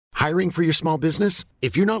Hiring for your small business?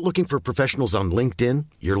 If you're not looking for professionals on LinkedIn,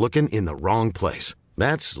 you're looking in the wrong place.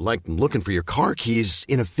 That's like looking for your car keys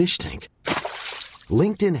in a fish tank.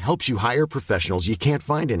 LinkedIn helps you hire professionals you can't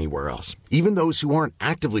find anywhere else, even those who aren't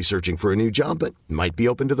actively searching for a new job but might be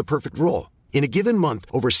open to the perfect role. In a given month,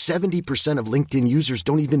 over 70% of LinkedIn users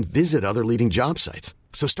don't even visit other leading job sites.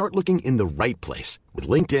 So start looking in the right place. With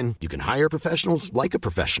LinkedIn, you can hire professionals like a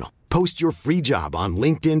professional. Post your free job on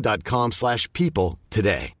linkedin.com/people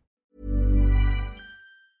today.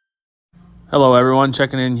 Hello, everyone.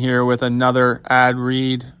 Checking in here with another ad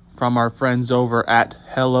read from our friends over at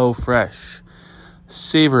HelloFresh.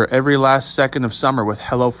 Savor every last second of summer with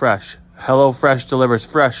HelloFresh. HelloFresh delivers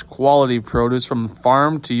fresh, quality produce from the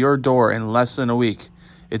farm to your door in less than a week.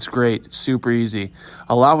 It's great. It's super easy,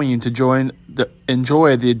 allowing you to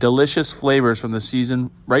enjoy the delicious flavors from the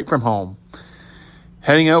season right from home.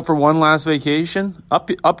 Heading out for one last vacation?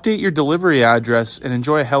 Update your delivery address and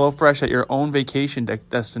enjoy HelloFresh at your own vacation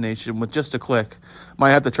destination with just a click. Might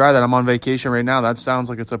have to try that. I'm on vacation right now. That sounds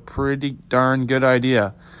like it's a pretty darn good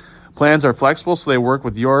idea. Plans are flexible, so they work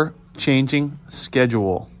with your changing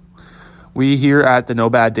schedule. We here at the No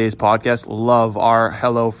Bad Days podcast love our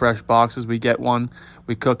HelloFresh boxes. We get one,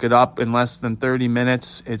 we cook it up in less than 30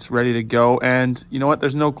 minutes. It's ready to go. And you know what?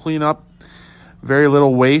 There's no cleanup, very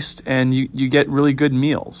little waste, and you get really good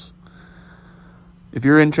meals. If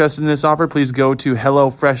you're interested in this offer, please go to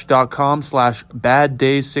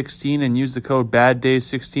hellofresh.com/baddays16 and use the code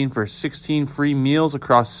baddays16 for 16 free meals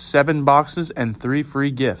across 7 boxes and 3 free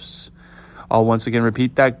gifts. I'll once again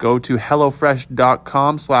repeat that. Go to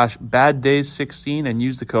hellofresh.com/baddays16 and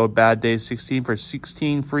use the code baddays16 for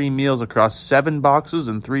 16 free meals across 7 boxes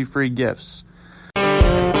and 3 free gifts.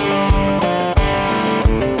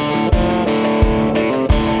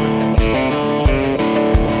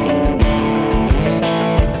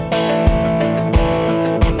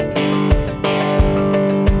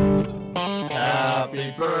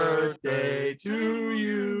 Happy birthday to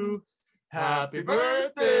you. Happy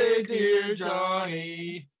birthday, dear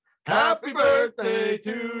Johnny. Happy birthday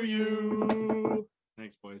to you.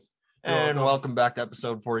 Thanks, boys. And welcome back to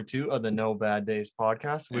episode 42 of the No Bad Days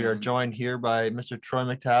podcast. We are joined here by Mr. Troy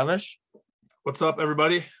McTavish. What's up,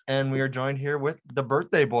 everybody? And we are joined here with the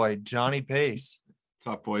birthday boy, Johnny Pace. What's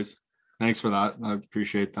up, boys? Thanks for that. I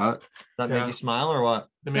appreciate that. Does that make you smile or what?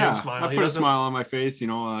 It made him smile. I put a smile on my face,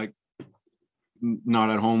 like not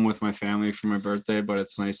at home with my family for my birthday, but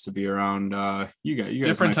it's nice to be around you guys.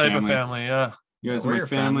 Different type of family, yeah. You guys are my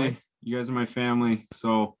family. You guys are my family.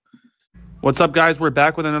 So What's up, guys? We're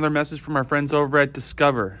back with another message from our friends over at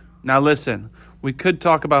Discover. Now listen, we could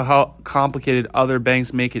talk about how complicated other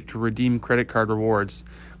banks make it to redeem credit card rewards,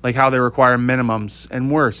 like how they require minimums, and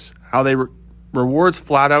worse, how they rewards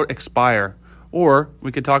flat out expire. Or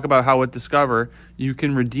we could talk about how with Discover, you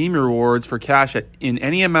can redeem your rewards for cash in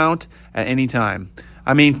any amount at any time.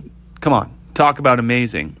 I mean, come on, talk about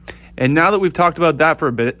amazing. And now that we've talked about that for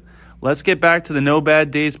a bit, let's get back to the No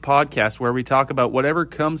Bad Days podcast, where we talk about whatever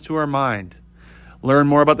comes to our mind. Learn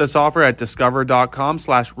more about this offer at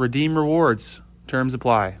discover.com/redeem rewards. Terms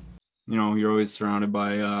apply. You're always surrounded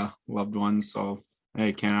by loved ones, so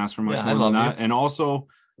hey, can't ask for much more than that. You. And also,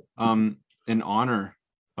 in honor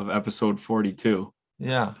of episode 42.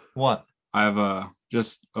 Yeah. What? I have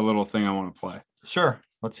just a little thing I want to play. Sure.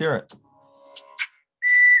 Let's hear it.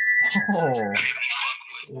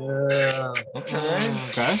 Oh. Yeah. Okay.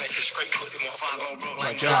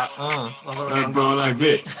 Like that. Like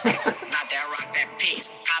this.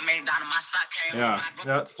 Yeah.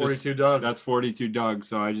 That's 42 Doug. That's 42 Doug.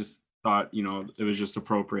 So I just thought, it was just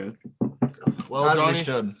appropriate. Well, As Johnny. we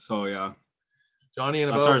should. So yeah. Johnny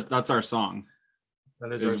and about. That's our song.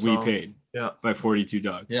 That is Is our We song. Paid. Yeah. By 42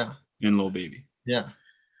 Doug. Yeah. And Lil Baby. Yeah.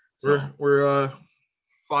 So. We're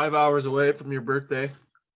 5 hours away from your birthday.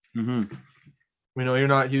 Mm-hmm. We know you're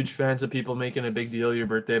not huge fans of people making a big deal of your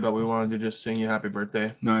birthday, but we wanted to just sing you happy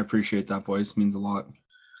birthday. No, I appreciate that, boys. It means a lot.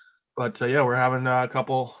 But yeah, we're having a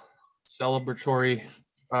couple celebratory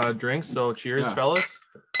drinks. So cheers, fellas.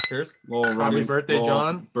 Cheers. Happy birthday,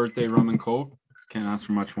 John. Birthday rum and coke. Can't ask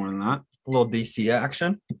for much more than that. A little DC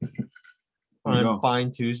action on a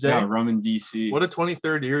fine Tuesday. Yeah, rum and DC. What a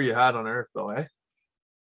 23rd year you had on Earth, though, eh?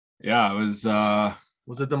 Yeah, it was.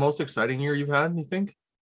 Was it the most exciting year you've had, you think?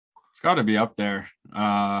 It's got to be up there.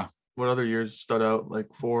 What other years stood out?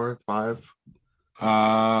 Like 4, 5?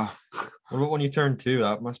 What about when you turned 2?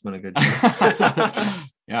 That must have been a good year.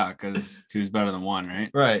 Yeah, because 2 is better than 1, right?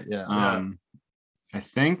 Right. Yeah. I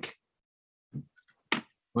think.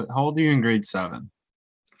 How old are you in grade 7?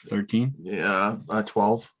 13? Yeah,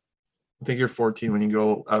 12. I think you're 14 when you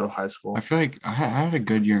go out of high school. I feel like I had a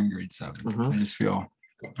good year in grade 7. Mhm. I just feel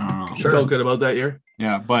I don't know. You felt good about that year?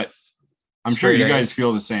 Yeah, but I'm sure Straight you A's. guys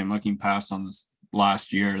feel the same. Looking past on this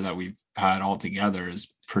last year that we've had all together is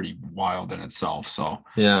pretty wild in itself. So,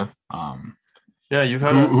 Yeah. Yeah,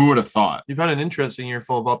 who would have thought? you've had an interesting year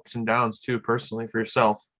full of ups and downs too, personally for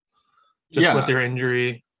yourself. Just with your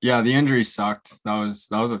injury. Yeah, the injury sucked. That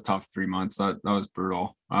was a tough 3 months. That was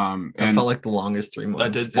brutal. It And felt like the longest 3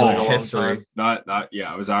 months. did feel like a long history. time. that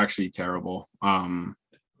it was actually terrible.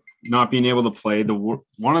 Not being able to play.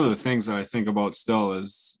 One of the things that I think about still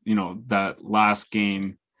is, that last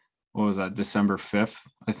game. What was that? December 5th,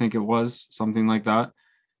 I think it was, something like that.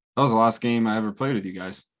 That was the last game I ever played with you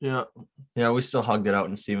guys. Yeah. Yeah, we still hugged it out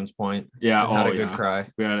in Stevens Point. Yeah, and had a good cry.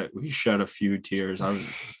 We shed a few tears. I was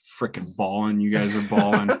freaking bawling. You guys were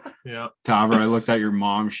bawling. Yeah. Tavra, I looked at your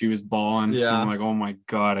mom. She was bawling. Yeah. I'm like, oh my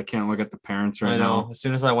God, I can't look at the parents right I know. now. As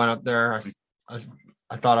soon as I went up there,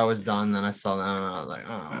 I thought I was done. Then I saw them and I was like,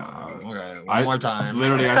 oh, okay, one more time.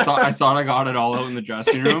 Literally, I thought I got it all out in the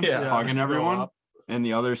dressing room, Yeah. hugging everyone and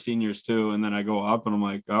the other seniors too. And then I go up and I'm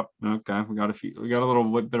like, oh, okay, we got a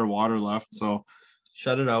little bit of water left, so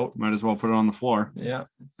Shut it out. might as well put it on the floor. Yeah.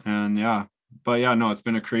 And it's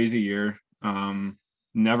been a crazy year.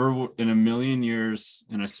 Never in a million years,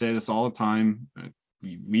 and I say this all the time,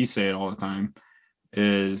 we say it all the time,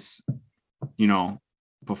 is,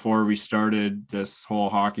 before we started this whole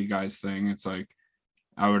hockey guys thing, it's like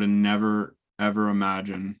I would have never ever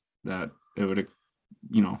imagined that it would have,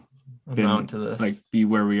 Amount to this. like be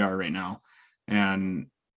where we are right now and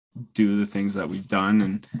do the things that we've done.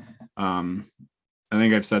 And I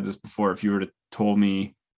think I've said this before. If you were to told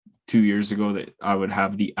me 2 years ago that I would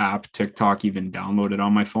have the app TikTok even downloaded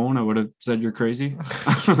on my phone, I would have said you're crazy.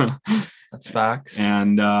 That's facts.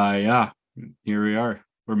 And here we are.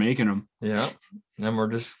 We're making them. Yeah. And we're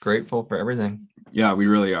just grateful for everything. Yeah, we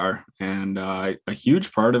really are. And a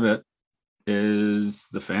huge part of it is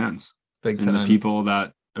the fans Big and time. the people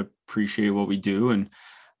that appreciate what we do, and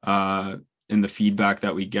the feedback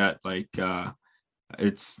that we get. Like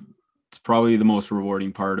it's probably the most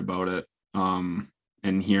rewarding part about it.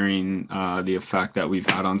 And hearing the effect that we've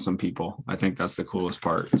had on some people. I think that's the coolest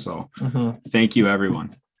part. So Thank you,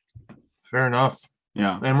 everyone. Fair enough.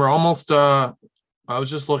 Yeah. And we're almost I was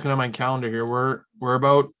just looking at my calendar here. We're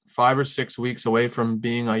about 5 or 6 weeks away from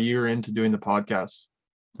being a year into doing the podcast.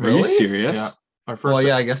 Are you serious? Yeah. Our first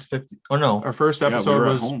I guess 50. Oh no. our first Yeah, we episode were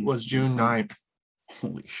at home. was June 9th.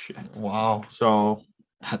 Holy shit. Wow. So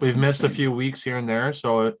That's we've missed a insane. few weeks here and there.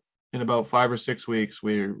 So in about 5 or 6 weeks,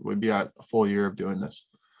 we would be at a full year of doing this.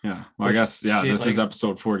 Yeah. Well, I Which guess, this is like-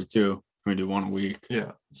 episode 42. We do one a week.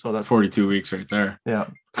 Yeah. So That's that's 42 weeks right there. yeah.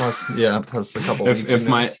 Plus a couple weeks.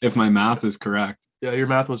 If my math is correct. Yeah, your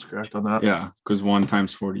math was correct on that. Yeah. Because 1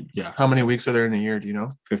 times 40. Yeah. How many weeks are there in a year? Do you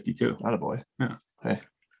know? 52 Attaboy.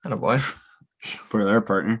 boy. for their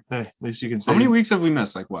partner. Hey, at least you can say How many weeks have we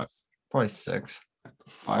missed? Like what? Probably 6.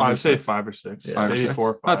 I'd say six? 5 or 6. Yeah. 5 or maybe 6? 4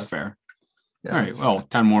 or 5. That's fair. Yeah. All right. Well,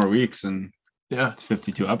 10 more weeks and Yeah. it's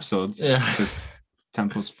 52 episodes. Yeah. 10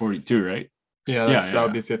 plus 42, right? Yeah, Yeah, that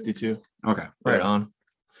would be 52. Okay. Right on.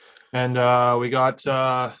 And we got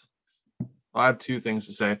I have 2 things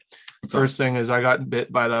to say. What's up? First thing is I got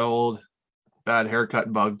bit by that old bad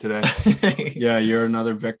haircut bug today. Yeah, you're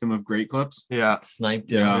another victim of great clips. Yeah.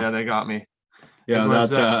 Sniped you. Yeah. Yeah, they got me. Yeah, It was,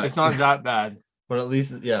 that it's not that bad. But at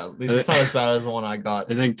least it's not as bad as the one I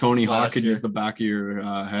got. I think Tony Hawk Last could year. use the back of your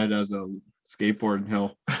head as a skateboard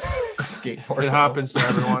hill. Skateboard. It happens to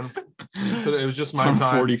everyone. So it was just my It's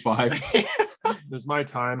on time. 45. It was my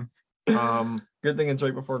time. Good thing it's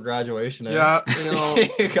right before graduation. Eh? Yeah,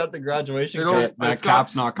 you got the graduation. It'll- cut. That It's got-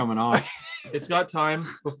 cap's not coming off. it's got time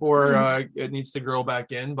before it needs to grow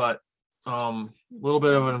back in, but a little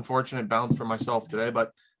bit of an unfortunate bounce for myself today.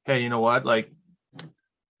 But hey, you know what? Like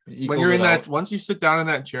when Equaled you're in it that, out. once you sit down in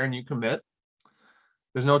that chair and you commit,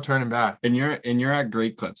 there's no turning back. And you're at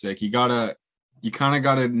great clips. Like you kind of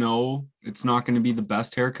gotta know it's not going to be the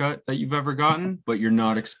best haircut that you've ever gotten, but you're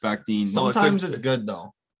not expecting. Sometimes it's good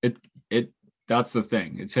though. That's the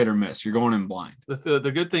thing. It's hit or miss. You're going in blind.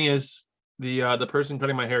 The good thing is the person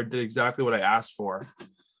cutting my hair did exactly what I asked for.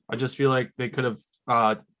 I just feel like they could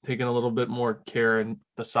have taken a little bit more care in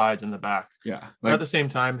the sides and the back. Yeah. But Like at the same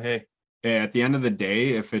time, hey, at the end of the day,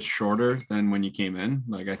 if it's shorter than when you came in,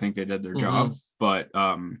 like I think they did their job. But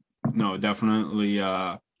no, definitely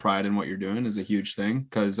pride in what you're doing is a huge thing.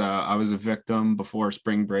 Cause I was a victim before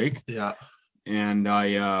spring break. yeah, And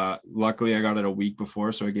I luckily I got it a week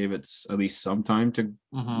before, so I gave it at least some time to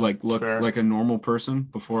like that's look fair. like a normal person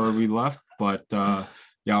before we left. But yeah,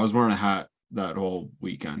 I was wearing a hat that whole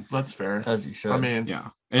weekend. That's fair. As you should. I mean, Yeah,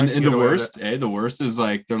 I and can and get the away with worst, the worst is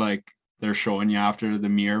like they're like they're showing you after the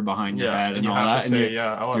mirror behind your head and you all have that, to and say,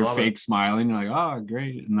 I you're love fake it. smiling. You're like, oh,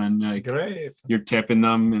 great, and then like Great. you're tipping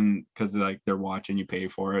them, and because like they're watching you pay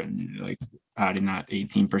for it, and you're like adding that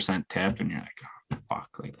 18% tip, and you're like, oh, fuck,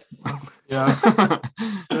 like Yeah.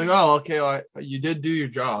 You're like, oh, okay, well, you did do your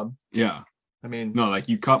job. yeah, I mean, no, like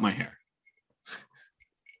you cut my hair.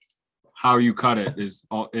 How you cut it is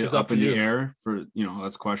all It's up up in to the you. air for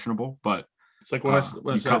that's questionable, but it's like when I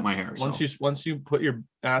you said, cut my hair. once you put your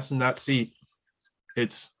ass in that seat,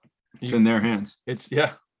 it's in their hands.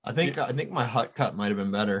 yeah. I think my hut cut might have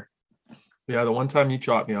been better. Yeah, the one time you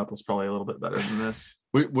chopped me up was probably a little bit better than this.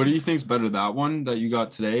 What do you think's better, that one that you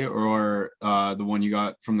got today, or the one you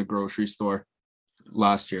got from the grocery store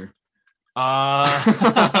last year?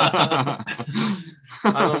 I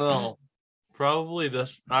don't know. Probably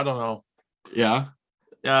this. I don't know. Yeah,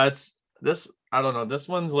 Yeah, it's this. I don't know. This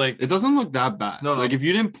one's like it doesn't look that bad. No. Like if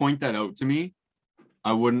you didn't point that out to me,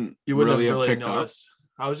 I wouldn't. you wouldn't really have really picked noticed.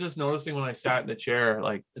 I was just noticing when I sat in the chair,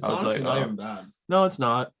 like It's I was honestly like, not oh. even bad. No, it's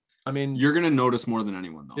not. I mean, You're gonna notice more than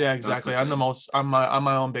anyone, though. yeah, That's exactly. the I'm the thing. most. I'm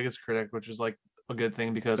my own biggest critic, which is like a good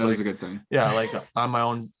thing because That like is a good thing. yeah, like I'm my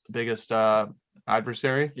own biggest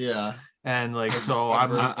adversary, Yeah. and like so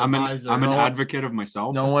I'm I'm an Advisor. I'm an No- advocate of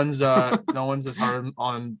myself. no one's as hard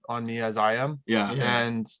on me as I am, Yeah, Yeah.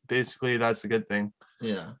 and basically that's a good thing.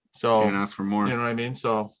 Yeah. So can't ask for more. you know what I mean.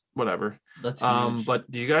 So whatever. That's huge. But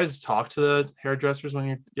do you guys talk to the hairdressers when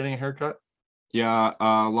you're getting a haircut? Yeah,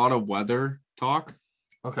 a lot of weather talk.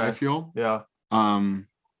 I Okay. feel. Yeah. I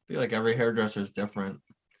feel like every hairdresser is different.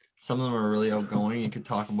 Some of them are really outgoing. You could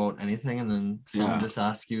talk about anything, and then some Yeah. just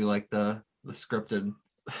ask you like the scripted,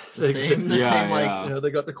 the They- same, the Yeah, same like yeah. You know,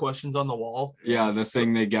 they got the questions on the wall. Yeah, the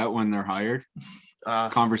thing they get when they're hired.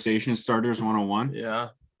 Conversation starters 101. Yeah.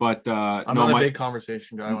 But I'm no, not a my big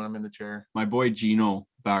conversation guy when I'm in the chair. my boy Gino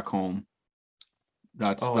back home.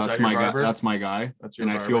 That's Oh, is that's that your my guy. barber? That's my guy. That's your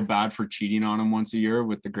And I feel barber. bad for cheating on him once a year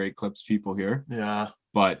with the Great Clips people here. Yeah.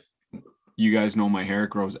 But you guys know my hair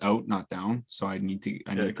grows out, not down. So I need to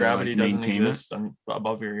Gravity like, doesn't maintain exist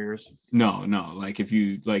above your ears. it. No. Like if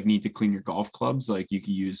you like need to clean your golf clubs, like you could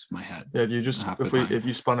use my head. Yeah, if you just Half the time. if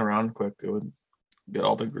you spun around quick, it would get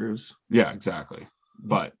all the grooves. Yeah, exactly.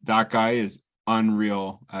 But that guy is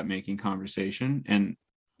unreal at making conversation, and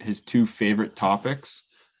his two favorite topics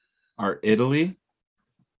are Italy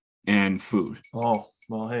and food. Oh,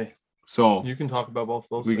 well, hey, So you can talk about both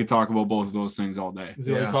those. we could things. talk about both of those things all day. Is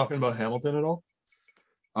he only Yeah. talking about Hamilton at all?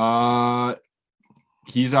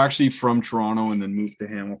 He's actually from Toronto and then moved to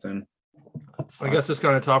Hamilton. I guess it's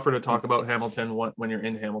kind of tougher to talk about Hamilton when you're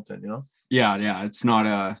in Hamilton, you know? Yeah, it's not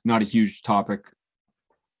a huge topic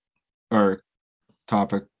or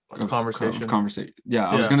topic of Conversation. conversation. Yeah,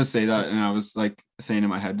 I was Yeah. gonna say that, and I was like saying in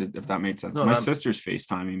my head if that made sense. No, My that- sister's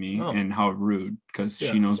FaceTiming me, Oh. and how rude, because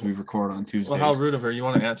Yeah. she knows we record on Tuesdays. Well, how rude of her. You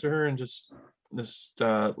want to answer her and just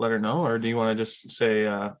let her know, or do you want to just say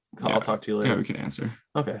I'll talk to you Yeah, later? we can answer.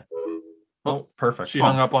 Okay. oh, perfect. She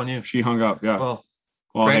hung up on you. She hung up. Yeah. Well,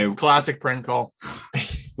 Well, prank- classic prank call.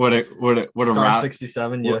 what a Star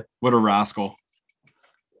 67. Yeah. what a rascal.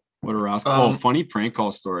 What a rascal. Funny prank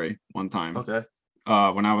call story one time. Okay.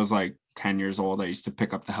 When I was like 10 years old, I used to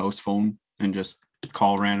pick up the house phone and just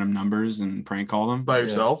call random numbers and prank call them By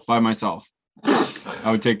yourself? by myself. I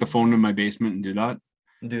would take the phone to my basement and do that.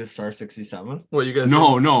 Do the Star 67. What you guys?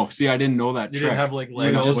 No. See, I didn't know that You trick. didn't have like You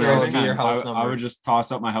Legos. just When or I was throw it anything? to your 10, house I number. would just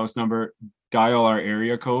toss up my house number, dial our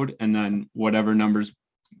area code, and then whatever numbers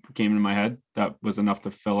came into my head, that was enough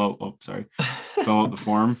to fill out the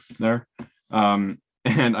form there.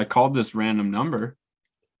 And I called this random number,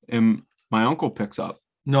 and my uncle picks up.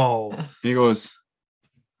 No. And he goes,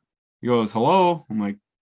 hello. I'm like,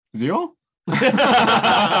 Zio?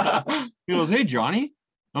 He goes, hey, Johnny.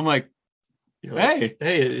 I'm like, You're like, hey.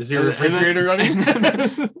 Hey, is your And then- refrigerator running?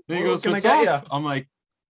 Then he goes, Can I what's get up? I'm like,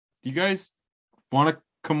 do you guys want to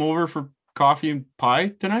come over for coffee and pie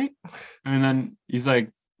tonight? And then he's like,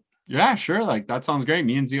 yeah, sure. Like, that sounds great.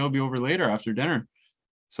 Me and Zia will be over later after dinner.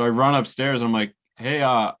 So I run upstairs. I'm like, hey,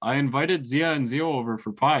 I invited Zia and Zio over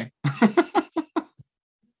for pie.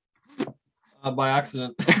 By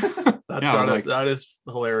accident. That's Yeah, I was gotta, like- that is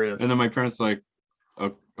hilarious. And then my parents are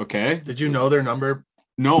like, okay. Did you know their number?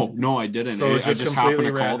 No, I didn't. So it's I just just happened to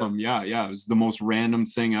completely call random. them. Yeah. It was the most random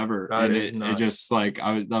thing ever. That and is it nuts. just like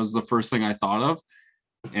that was the first thing I thought of.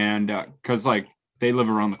 And because like they live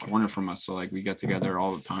around the corner from us, so like we get together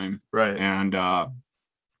all the time. Right. And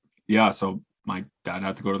so my dad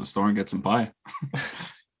had to go to the store and get some pie.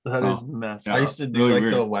 That So, is messed I up. used to do really like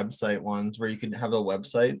weird. the website ones where you could have the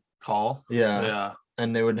website. Call. Yeah. Yeah.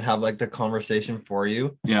 And they would have like the conversation for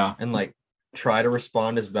you. Yeah. And like try to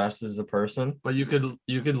respond as best as the person. But you could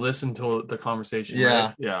listen to the conversation. Yeah.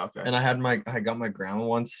 Right? Yeah. Okay. And I got my grandma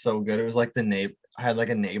once so good. It was like I had like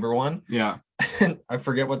a neighbor one. Yeah. And I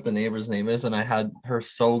forget what the neighbor's name is. And I had her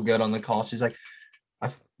so good on the call. She's like,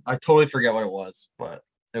 I totally forget what it was, but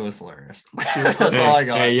it was hilarious. That's all I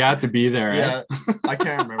got. Hey, you have to be there. Yeah. I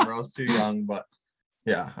can't remember. I was too young, but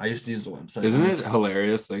yeah, I used to use the website. Isn't it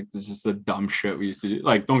hilarious? Like, it's just the dumb shit we used to do.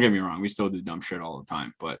 Like, don't get me wrong, we still do dumb shit all the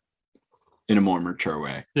time, but in a more mature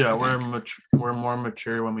way. Yeah, we're more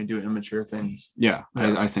mature when we do immature things. Yeah,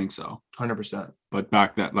 Yeah. I think so. 100%. But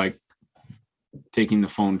back that, like, taking the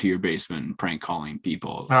phone to your basement and prank calling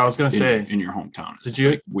people. I was gonna say, in your hometown. Did you-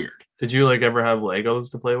 like, weird? did you like ever have Legos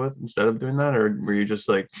to play with instead of doing that, or were you just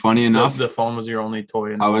like Funny enough, the phone was your only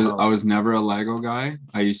toy? In I the house? was never a Lego guy.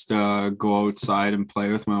 I used to go outside and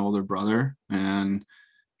play with my older brother, and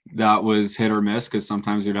that was hit or miss because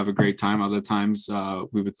sometimes we'd have a great time. Other times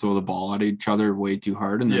we would throw the ball at each other way too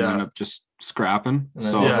hard and then Yeah. end up just scrapping. And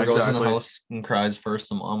then So Yeah, goes in exactly. the house and cries first,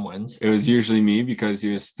 and mom wins. it was usually me because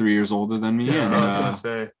he was 3 years older than me Yeah, and I was gonna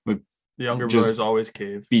say would the younger just- brothers always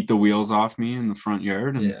cave. beat the wheels off me in the front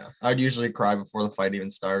yard. And Yeah, I'd usually cry before the fight even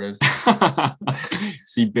started.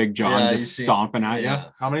 see Big John Yeah, you just see- stomping at you. Yeah.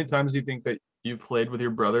 How many times do you think that you've played with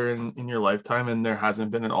your brother in your lifetime and there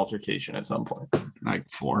hasn't been an altercation at some point? Like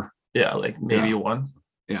 4. Yeah, like maybe Yeah. one.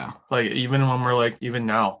 Yeah. Like even when we're like even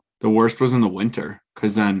now. The worst was in the winter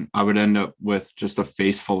because then I would end up with just a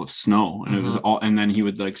face full of snow and it was all, and then he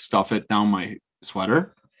would like stuff it down my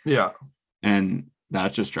sweater Yeah. and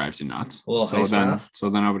that just drives you nuts. A little So ice then, bath. so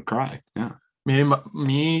then I would cry. Yeah. Me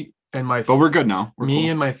and my But we're good now. We're me cool.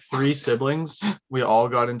 and my 3 siblings, we all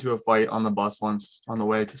got into a fight on the bus once on the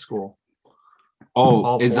way to school. Oh,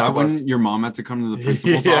 all is 4 that of when us. your mom had to come to the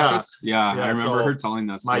principal's Yeah. office? Yeah, Yeah, I remember so her telling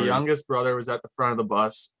that My story. youngest brother was at the front of the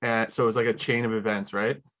bus, and so it was like a chain of events,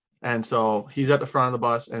 right? And so he's at the front of the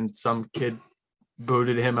bus, and some kid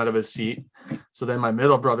booted him out of his seat. So then my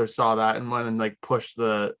middle brother saw that and went and like pushed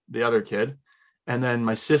the other kid, and then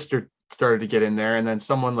my sister started to get in there, and then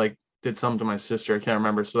someone like did something to my sister. I can't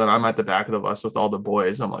remember. So then I'm at the back of the bus with all the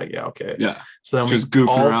boys. I'm like, yeah, okay. Yeah, So then just we goofing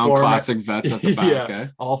all around, 4 classic vets at the back. Yeah. Eh?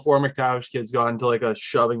 all 4 McTavish kids got into like a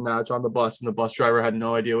shoving match on the bus, and the bus driver had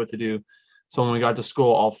no idea what to do. So when we got to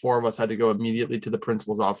school, all 4 of us had to go immediately to the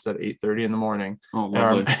principal's office at 8:30 in the morning. Oh,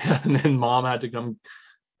 lovely. And then mom had to come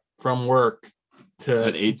from work At to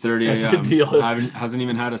 8:30 to deal with- a.m. Hasn't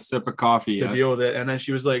even had a sip of coffee yet. deal with it. And then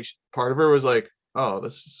she was like, part of her was like, oh,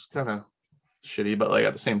 this is kind of shitty, but like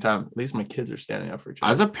at the same time, at least my kids are standing up for each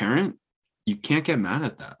other. As a parent, you can't get mad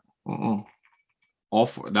at that. Mm-mm.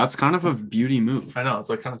 That's kind of a beauty move. I know, it's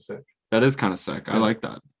like kind of sick. That is kind of sick. I Yeah. like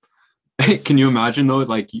that. Can you imagine though,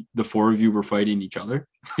 like the 4 of you were fighting each other?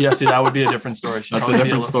 Yeah, see, that would be a different story. She'd That's a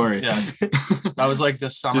probably be different little- story. Yeah, that was like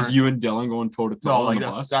this summer. Just you and Dylan going toe to toe No, on like the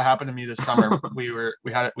that's, bus. that happened to me this summer.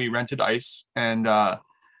 we rented ice, and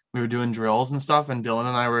we were doing drills and stuff, and Dylan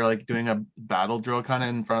and I were like doing a battle drill kind of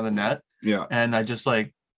in front of the net, Yeah. and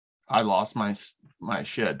I lost my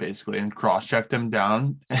shit basically and cross-checked him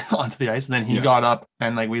down onto the ice, and then he Yeah. got up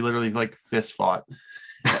and like we literally like fist fought,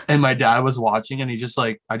 and my dad was watching, and he just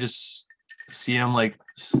like I just see him like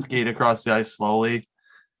skate across the ice slowly,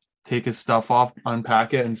 take his stuff off,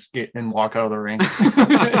 unpack it, and skate and walk out of the rink.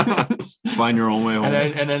 Find your own way home.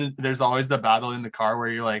 And then there's always the battle in the car where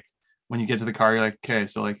you're like, when you get to the car, you're like, okay,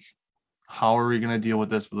 so like, how are we gonna deal with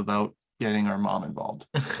this without getting our mom involved?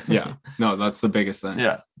 Yeah. No, that's the biggest thing.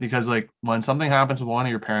 Yeah, because like when something happens with one of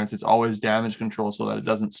your parents, it's always damage control so that it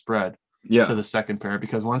doesn't spread Yeah. to the second parent.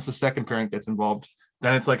 Because once the second parent gets involved,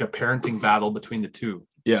 then it's like a parenting battle between the two,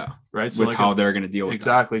 Yeah. right? So With like how if- they're going to deal with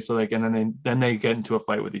exactly. So like, and then they get into a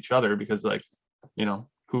fight with each other because like, you know,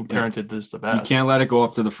 who Yeah. parented this the that. You best? can't let it go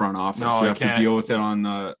up to the front office. No, you I have can't. to deal with it on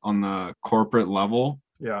the corporate level.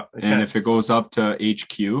 Yeah, And if it goes up to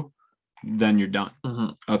HQ, then you're done.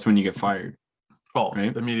 That's when you get fired. oh,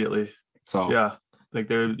 right? immediately, So yeah, like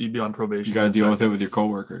there you'd be on probation. you got to in a deal with it second. with your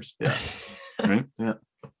coworkers. Yeah. Right. Yeah.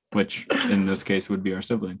 Which in this case would be our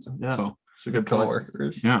siblings. Yeah. So It's a good point.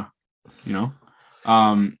 coworkers. yeah, you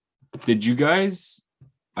know, did you guys,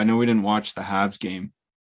 I know we didn't watch the Habs game,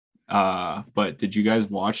 but did you guys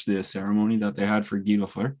watch the ceremony that they had for Guy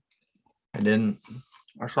Lafleur? I didn't.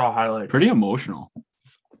 I saw highlights. Pretty emotional.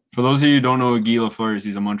 For those of you who don't know who Guy Lafleur is,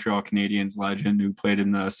 he's a Montreal Canadiens legend who played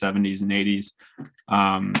in the 70s and 80s.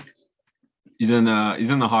 He's in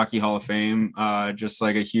the Hockey Hall of Fame, just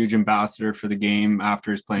like a huge ambassador for the game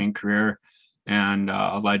after his playing career, and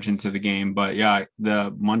a legend to the game. But yeah,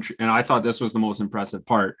 and I thought this was the most impressive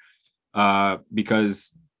part,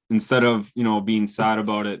 because instead of being sad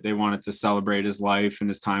about it, they wanted to celebrate his life and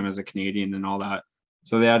his time as a Canadian and all that.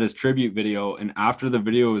 So they had his tribute video, and after the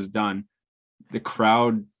video was done, the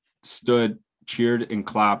crowd stood, cheered, and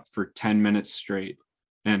clapped for 10 minutes straight.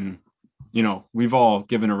 And, you know, we've all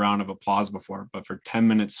given a round of applause before, but for 10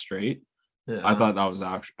 minutes straight, Yeah. I thought that was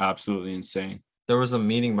absolutely insane. There was a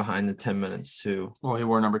meaning behind the 10 minutes too. Well, he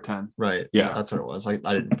wore number 10. Right. Yeah. That's what it was. Like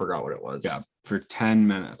I didn't forgot what it was. Yeah, for 10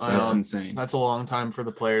 minutes. I That's know. insane. That's a long time for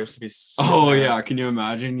the players to be. Oh there. yeah, can you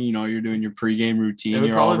imagine? You know, you're doing your pregame It routine, would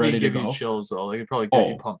you're all probably ready to give go. you chills though. They could probably get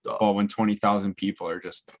you pumped up. Well, when 20,000 people are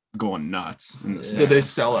just going nuts in the Yeah. stands. Did they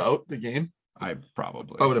sell out the game? I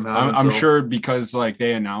probably. I would imagine I'm so. sure because like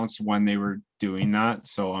they announced when they were doing that,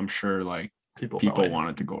 so I'm sure like People people probably-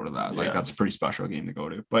 wanted to go to that. Like Yeah. that's a pretty special game to go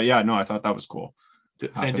to. But yeah, no, I thought that was cool.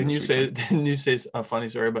 And happened didn't you this say? weekend. Didn't you say a funny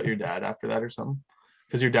story about your dad after that or something?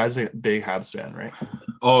 Because your dad's a big Habs fan, right?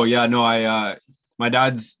 Oh yeah, no, my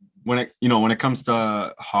dad's when it comes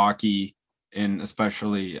to hockey and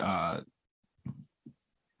especially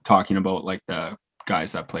talking about like the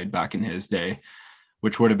guys that played back in his day,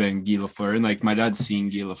 which would have been Guy Lafleur, and like my dad's seen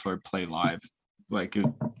Guy Lafleur play live. Like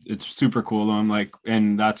it's super cool to him. Like,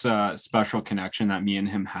 and that's a special connection that me and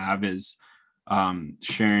him have is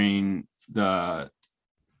sharing the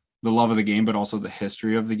love of the game, but also the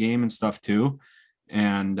history of the game and stuff too.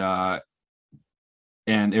 And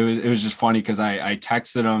it was just funny because I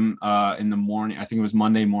texted him in the morning. I think it was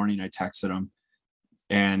Monday morning. I texted him,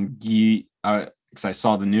 and Guy, because I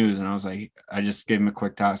saw the news, and I was like, I just gave him a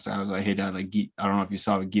quick text. I was like, hey dad, like Guy, I don't know if you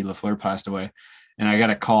saw, but Guy Lafleur passed away, and I got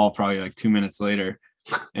a call probably like 2 minutes later,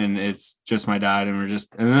 and it's just my dad,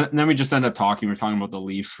 and then we just end up talking. We're talking about the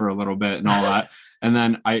Leafs for a little bit and all that, and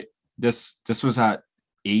then this was at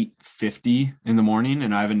 8:50 in the morning,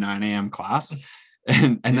 and I have a 9 a.m. class.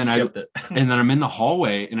 And then I'm in the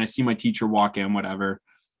hallway and I see my teacher walk in, whatever.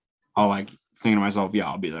 I'll like thinking to myself, yeah,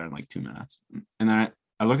 I'll be there in like 2 minutes. And then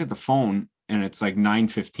I look at the phone and it's like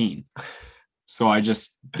 9:15. So I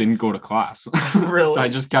just didn't go to class. Really? I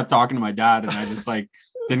just kept talking to my dad and I just like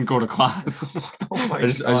didn't go to class. Oh my I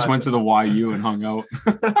just went to the YU and hung out.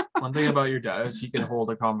 One thing about your dad is he can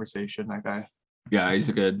hold a conversation. That guy. Yeah, he's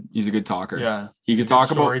a good talker. Yeah, He could He's a good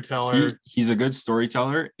talk about storyteller. he's a good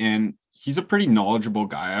storyteller and he's a pretty knowledgeable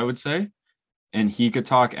guy, I would say. And he could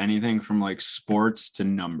talk anything from like sports to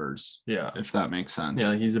numbers, Yeah, if that makes sense.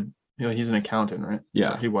 yeah. He's an accountant, right?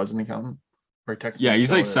 Yeah. Or he was an accountant, or technically. Yeah, he's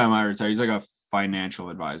still like is. semi-retired. He's like a financial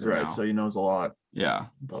advisor Right, now. so he knows a lot Yeah,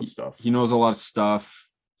 about stuff. he knows a lot of stuff.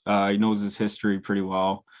 He knows his history pretty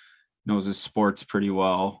well, knows his sports pretty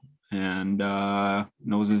well, and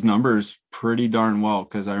knows his numbers pretty darn well.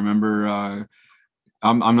 Because I remember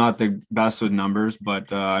I'm not the best with numbers,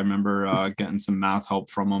 but I remember getting some math help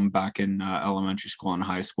from him back in elementary school and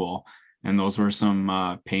high school, and those were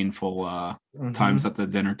some painful times at the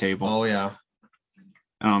dinner table. Oh yeah.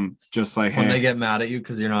 Just like, When hey, they get mad at you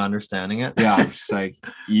because you're not understanding it. yeah, I'm just like,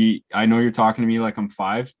 I know you're talking to me like I'm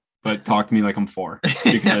 5, but talk to me like I'm 4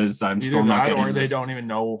 because I'm Either still not that, getting or they this. don't even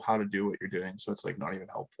know how to do what you're doing, so it's like not even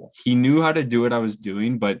helpful. He knew how to do what I was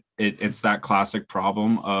doing, but it's that classic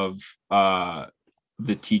problem of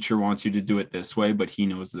the teacher wants you to do it this way, but he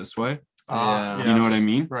knows this way. Yeah. You know what I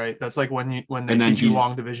mean? Right. That's like when they And then teach you he's-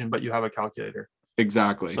 long division, but you have a calculator.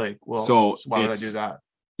 Exactly. It's like, well, So so why would I it's- do that?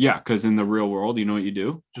 Yeah, because in the real world, you know what you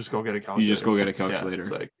do? Just go get a calculator. You just go get a Yeah, calculator. it's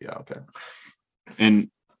like, yeah, okay. And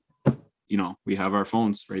we have our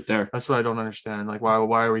phones right there. That's what I don't understand. Like, why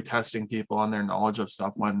are we testing people on their knowledge of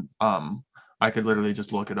stuff when I could literally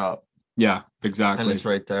just look it up? Yeah, exactly. And it's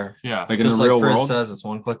right there. Yeah. Like in Just the like real Chris world, says, it's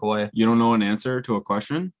one click away. you don't know an answer to a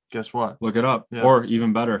question, Guess what? look it up. Yeah. Or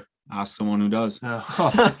even better, ask someone who does.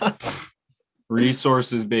 Yeah.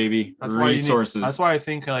 Resources, baby. That's why Resources. that's why I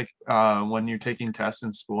think like when you're taking tests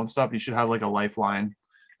in school and stuff, you should have like a lifeline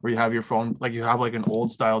where you have your phone, like you have like an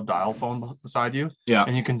old style dial phone beside you, Yeah.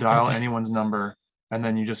 and you can dial anyone's number, and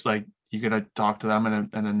then you just like you gotta talk to them, and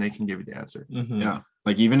then they can give you the answer. Mhm. Yeah.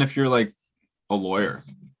 Like even if you're like a lawyer,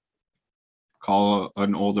 call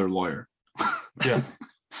an older lawyer. Yeah.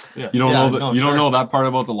 Yeah. You don't Yeah, know no, you don't sure. know that part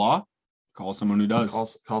about the law? Call someone who does.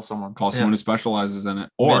 Call someone. Call someone Yeah. who specializes in it.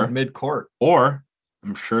 Or mid court. or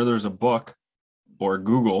I'm sure there's a book or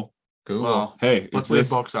Google. Google. Well, Hey, let's is leave this,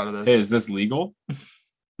 books out of this. hey, is this legal?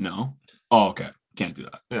 No. Oh, okay. Can't do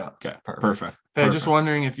that. Yeah. Okay. Perfect. Perfect. Hey, just Perfect.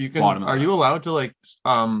 wondering if you can. Bottom of Are that. you allowed to like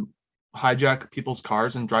hijack people's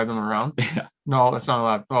cars and drive them around? Yeah. No, that's not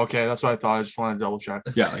allowed. Okay, that's what I thought. I just wanted to double check.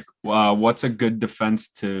 Yeah, like what's a good defense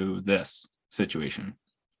to this situation?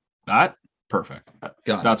 That perfect.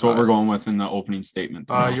 Got it. That's what we're going with in the opening statement.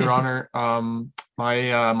 Your Honor,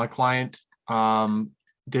 my client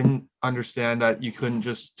didn't understand that you couldn't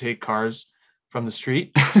just take cars from the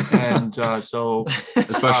street, and so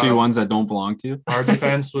Especially ones that don't belong to you. our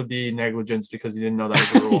defense would be negligence because he didn't know that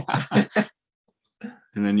was a rule.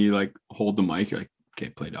 And then you like hold the mic. You're like, okay,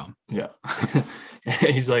 play dumb. Yeah.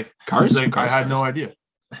 He's like, Cars? I Cars, had no cars. idea.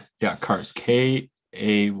 Yeah, cars. Kayrs.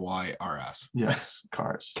 Yes,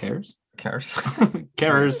 cars. Cares. Cares.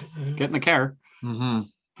 Cares. Get in the car. Mm-hmm.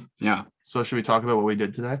 Yeah. So should we talk about what we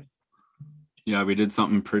did today? Yeah, we did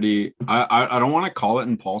something pretty. I don't want to call it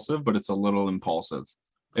impulsive, but it's a little impulsive,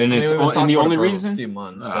 and it's and the only reason. A few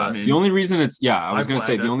months, I but mean, The only reason it's I was I gonna say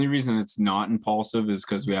planned the it. only reason it's not impulsive is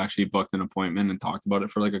because we actually booked an appointment and talked about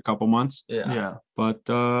it for like a couple months. yeah. But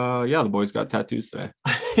the boys got tattoos today.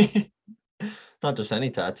 Not just any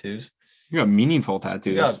tattoos. You got meaningful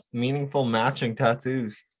tattoos. We got meaningful matching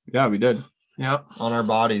tattoos Yeah, we did, Yep. on our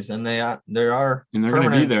bodies, and they are and they're gonna be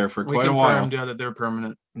permanent. there for We quite a while. confirmed, yeah, that they're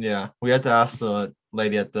permanent. Yeah, we had to ask the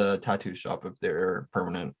lady at the tattoo shop if they're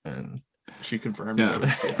permanent, and She confirmed. Yeah,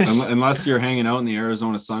 it. unless you're hanging out in the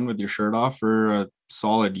Arizona sun with your shirt off for a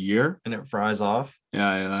solid year. it fries off.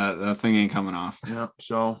 Yeah, that thing ain't coming off. Yeah.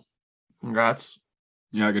 So, congrats.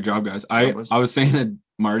 Yeah, good job, guys. That was- I was saying to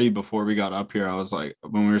Marty before we got up here, I was like,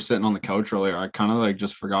 when we were sitting on the couch earlier, I kind of like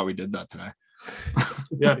just forgot we did that today.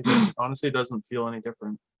 Yeah, because honestly, it doesn't feel any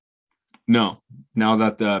different. No, now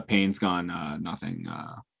that the pain's gone, nothing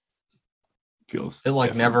feels. It like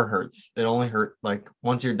different. never hurts. It only hurt like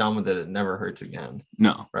once you're done with it, it never hurts again.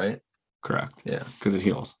 No, Right? correct. Yeah. Because it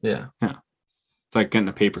heals. Yeah. It's like getting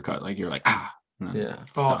a paper cut. Like you're like and then Yeah.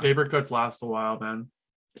 it's Oh, done. paper cuts last a while, man.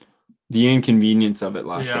 The inconvenience of it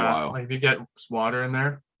lasts a while. Like if you get water in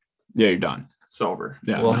there, Yeah, you're done. it's over.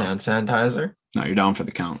 Yeah, Well, no, hand sanitizer. no, you're down for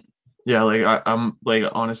the count. Yeah, like I'm like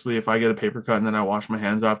honestly, if I get a paper cut and then I wash my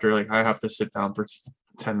hands after, like I have to sit down for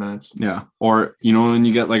 10 minutes. Yeah, or when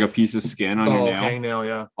you get like a piece of skin on your nail. hangnail,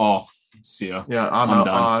 yeah. Oh, see ya. Yeah, I'm I'm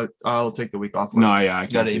done. I'll take the week off. No, yeah, I You got to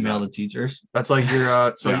can't do email that. the teachers. That's like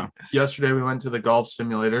your so Yeah. yesterday we went to the golf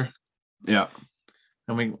simulator Yeah,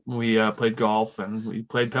 and we played golf and we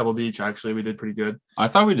played Pebble Beach. Actually, we did pretty good. I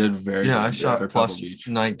thought we did very. Yeah, good I shot for plus Pebble Beach.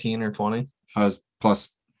 19 or 20. I was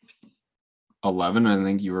plus 11. I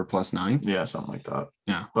think you were plus 9. Yeah, something like that.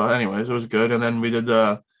 Yeah. But anyways, it was good. And then we did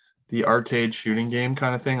the arcade shooting game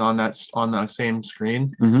kind of thing on that same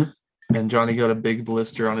screen. Mm-hmm. And Johnny got a big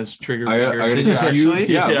blister on his trigger I finger. got Did you a actually? huge.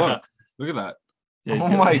 Yeah, Yeah. look at that. Yeah, he's Oh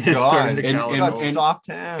got- my it's starting God. to And- callus You got over. soft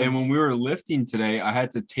hands. And when we were lifting today, I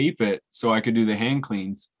had to tape it so I could do the hand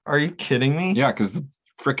cleans. Are you kidding me? Yeah, because the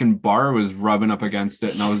freaking bar was rubbing up against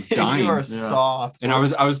it, and I was dying. You are Yeah. soft. And I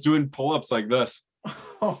was doing pull-ups like this.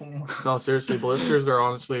 Oh my. No, seriously, blisters are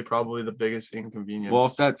honestly probably the biggest inconvenience. Well,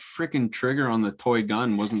 if that freaking trigger on the toy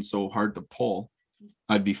gun wasn't so hard to pull,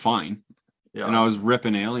 I'd be fine. yeah, And I was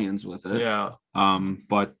ripping aliens with it. yeah.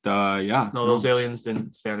 But yeah. No, those aliens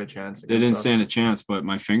didn't stand a chance. They didn't against us. stand a chance, but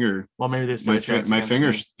my finger, Well, maybe they stood a chance. my against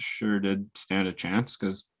finger me. sure did stand a chance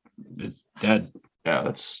because it's dead. Yeah,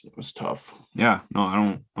 it was tough. Yeah, no, I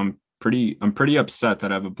don't. I'm pretty upset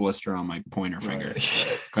that I have a blister on my pointer finger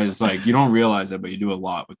because it's like you don't realize it, but you do a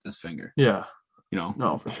lot with this finger. Yeah, You know,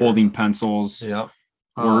 no, for sure. holding pencils, Yep.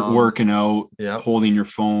 working out, Yep. holding your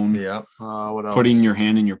phone, Yep. What else? putting your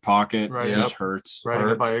hand in your pocket. Right, It yep. just hurts. riding a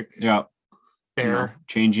Hurts. bike, Yeah. you know, air.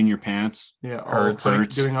 changing your pants, Yeah, Hurts.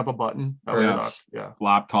 Hurts. doing up a button. That would Hurts. suck. Yeah,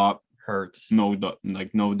 laptop, Hurts. no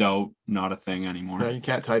doubt, not a thing anymore. yeah, you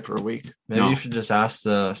can't type for a week. Maybe No. you should just ask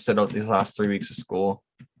to sit out these last 3 weeks of school.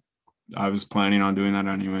 I was planning on doing that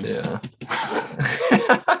anyways. Yeah.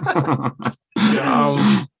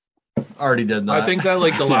 Yeah, Already did that. I think that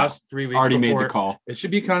like the Yeah. last 3 weeks Already before, made the call. it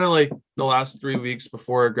should be kind of like the last 3 weeks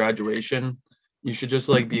before graduation. You should just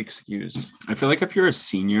like be excused. I feel like if you're a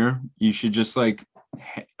senior, you should just like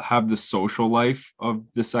have the social life of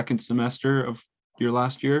the second semester of your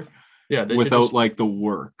last year Yeah, they without should just, like the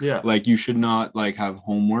work. yeah. Like you should not like have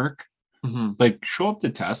homework. Mhm. Like show up to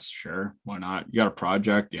tests, sure, why not? You got a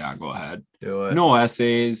project, yeah, go ahead. do it. No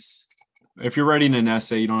essays. If you're writing an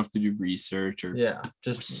essay, you don't have to do research or Yeah.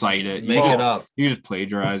 Just Cite it. Make Well- it up. you just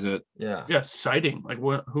plagiarize it. Yeah. Yeah, citing. Like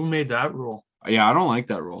what? Who made that rule? Yeah, I don't like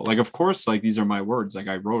that rule. Like, of course, like these are my words. Like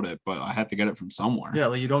I wrote it, but I had to get it from somewhere. Yeah,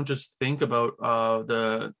 like you don't just think about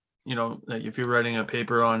like if you're writing a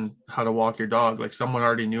paper on how to walk your dog, like someone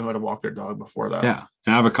already knew how to walk their dog before that. Yeah.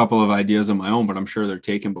 And I have a couple of ideas of my own, but I'm sure they're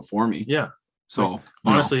taken before me. Yeah. So you know,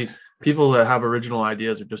 Honestly, people that have original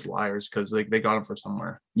ideas are just liars because like they got them from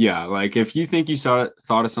somewhere. yeah. Like if you think you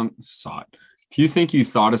if you think you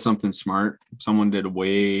thought of something smart, someone did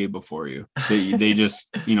way before you. They just,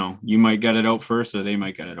 you might get it out first or they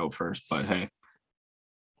might get it out first. But hey,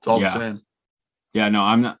 It's all Yeah. the same. yeah, no,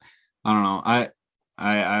 I'm not. I don't know. I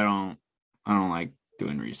don't like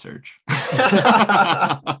doing research.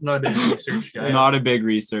 I'm not a big research guy. Not a big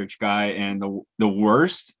research guy. And the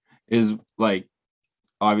worst is like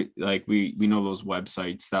we know those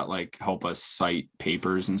websites that like help us cite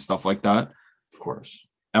papers and stuff like that. Of course.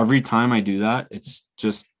 Every time I do that, it's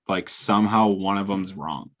just like somehow one of them's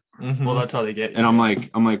wrong. Mhm. Well, that's how they get you. And I'm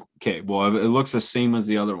like, okay, well, it looks the same as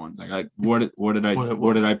the other ones. Like, what did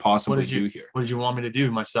I possibly do here? What did you want me to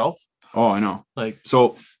do myself? Oh, I know. Like,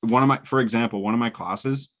 So for example, one of my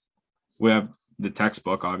classes, we have the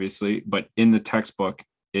textbook, obviously, but in the textbook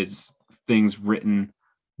is things written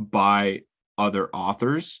by other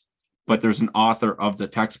authors, but there's an author of the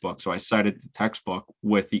textbook. So I cited the textbook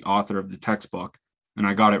with the author of the textbook, and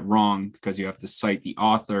I got it wrong because you have to cite the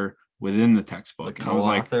author within the textbook. And I was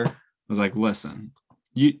like, listen,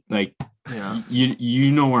 you like, yeah,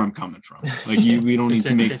 you know where I'm coming from. Like we don't need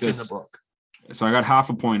to make it's this. in the book. So I got half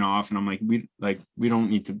a point off, and I'm like, we don't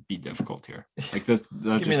need to be difficult here. Like this, that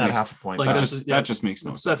Give just me that makes, half a point. Like, back. that just makes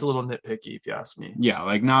no sense. That's a little nitpicky if you ask me. Yeah,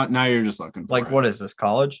 like now you're just looking for Like, it. what is this,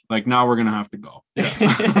 college? Like now we're gonna have to go.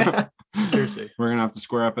 Seriously. We're gonna have to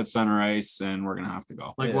square up at Center Ice, and we're gonna have to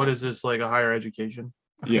go. Like, Yeah. what is this, like a higher education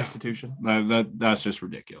Yeah. institution? That's just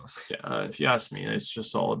ridiculous. Yeah, if you ask me, it's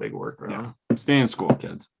just all a big workaround. Yeah. Stay in school,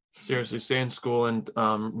 kids. Seriously, stay in school and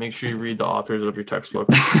make sure you read the authors of your textbook.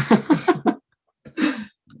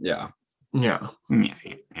 Yeah. Yeah. Yeah.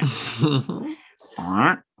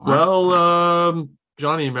 Well, Well,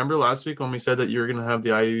 Johnny, remember last week when we said that you were going to have the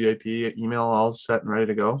IUAP email all set and ready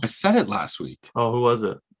to go? I said it last week. Oh, who was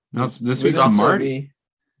it? No, this We week's got Marty.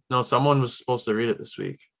 No, someone was supposed to read it this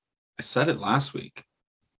week. I said it last week.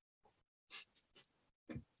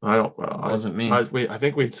 I don't. Wasn't me. I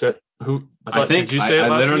think we said who. I think did you say it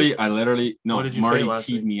last week? I literally no. What did you say Marty last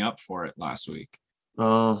teed week? me up for it last week,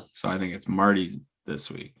 Oh, so I think it's Marty this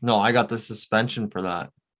week No, I got the suspension for that.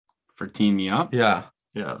 for teeing me up. Yeah,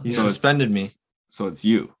 yeah. he So it's- suspended me. So it's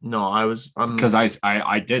you No, I'm because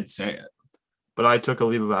I did say it. but I took a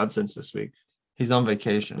leave of absence this week. He's on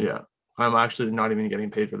vacation. Yeah, I'm actually not even getting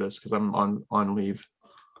paid for this because I'm on leave.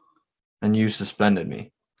 And you suspended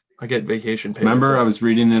me. I get vacation pay. Remember, I was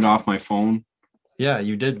reading it off my phone. Yeah,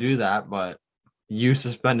 you did do that, but you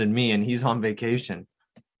suspended me and he's on vacation.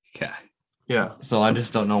 Okay. Yeah. So I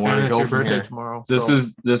just don't know where And to it's go your from birthday here. tomorrow. This so,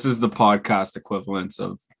 is the podcast equivalence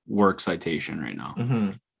of work citation right now.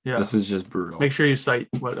 Mhm. yeah. This is just brutal. Make sure you cite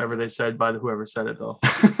whatever they said by whoever said it though,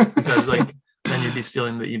 because like then you'd be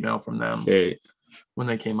stealing the email from them Okay. when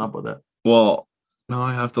they came up with it. Well, now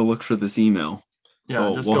I have to look for this email. Yeah,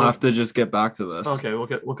 So just we'll go- have to just get back to this. Okay,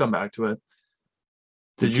 we'll come back to it.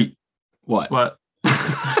 Did you what? What?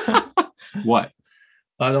 What?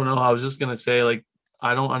 I don't know. I was just gonna say like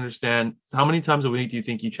I don't understand how many times a week do you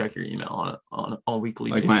think you check your email on a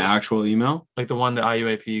weekly Like basis? my actual email? Like the one that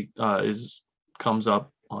IUAP comes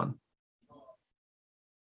up on.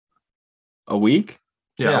 A week?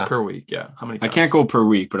 Yeah, Yeah. per week. Yeah. How many I times? can't go per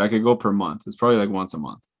week, but I could go per month. It's probably like once a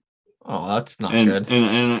month. Oh, that's not And good.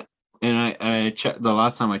 and I checked the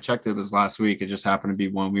last time I checked it was last week. It just happened to be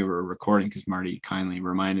when we were recording because Marty kindly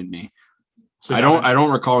reminded me. So I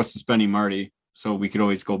don't recall suspending Marty, so we could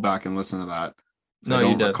always go back and listen to that. No, I you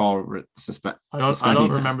don't did. recall I don't suspending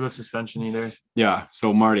him. remember the suspension either. Yeah,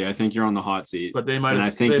 so Marty, I think you're on the hot seat. But they might And have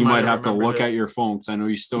I think they you might have to remembered look it. at your phone because I know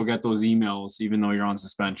you still get those emails even though you're on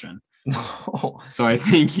suspension. No, So I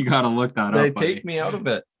think you got to look that they up. buddy. take me out of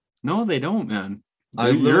it. No, they don't, man. I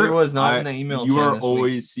You're- literally was not in the email You chain are this week.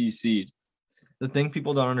 always CC'd. The thing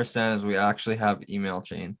people don't understand is we actually have email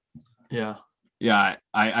chain. Yeah. Yeah,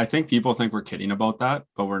 I think people think we're kidding about that,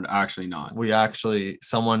 but we're actually not.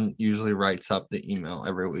 Someone usually writes up the email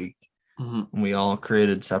every week. Mhm. And we all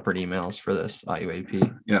created separate emails for this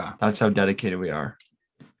IUAP. Yeah, That's how dedicated we are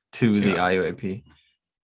to the Yeah. IUAP.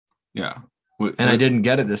 yeah. And I didn't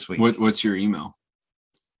get it this week. What's your email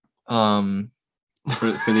Um, for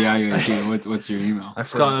the IUAP? What's your email? I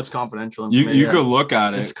That's confidential. You information. could look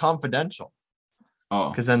at it. it's confidential Oh,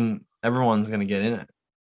 because then everyone's gonna get in it.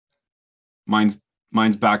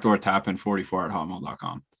 mine's backdoor tappin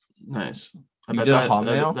 44@hotmail.com. Nice. I You bet did a that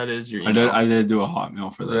Hotmail? that is your I email. did do a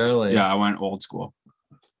Hotmail for this. Really? Yeah, I went old school.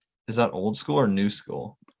 Is that old school or new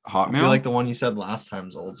school? I Hotmail. feel like the one you said last time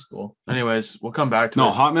is old school. Anyways, we'll come back to no,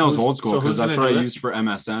 it. Hotmail's Who's- old school so because who's that's gonna what I do it? used for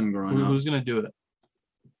MSN growing up. Who's gonna do it?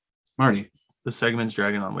 Marty. The segment's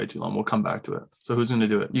dragging on way too long. We'll come back to it. So who's gonna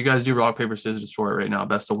do it? You guys do rock, paper, scissors for it right now.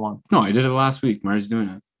 Best of one. No, I did it last week. Marty's doing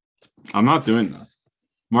it. I'm not doing this.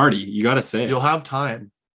 Marty, you got to say it. You'll have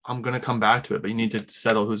time. I'm gonna come back to it, but you need to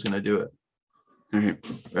settle who's gonna do it. All right.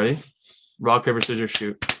 Ready? Rock, paper, scissors,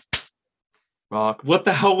 shoot. Rock. What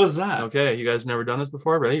the hell was that? Okay, you guys never done this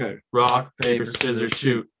before? Ready? Okay. Rock, paper, scissors,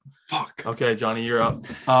 shoot. Fuck. Okay, Johnny, you're up.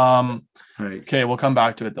 All right. Okay, we'll come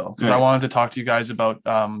back to it though, because I Right. wanted to talk to you guys about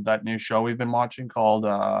that new show we've been watching called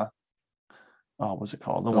what's it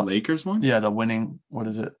called? The Lakers one? Yeah, the winning. What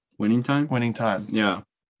is it? Winning Time? Winning Time. Yeah.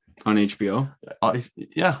 On HBO.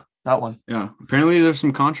 Yeah, that one. Yeah. Apparently there's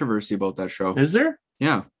some controversy about that show. Is there?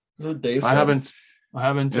 Yeah. Dave I said.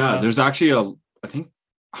 haven't. Yeah. There's actually I think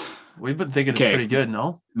We've been thinking it's Okay. pretty good,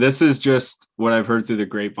 no? this is just what I've heard through the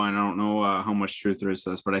grapevine. I don't know how much truth there is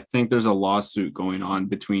to this, but I think there's a lawsuit going on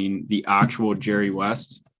between the actual Jerry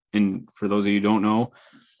West. And for those of you who don't know,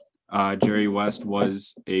 Jerry West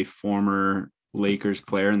was a former Lakers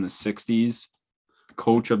player in the 60s,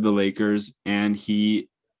 coach of the Lakers, and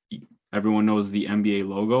everyone knows the NBA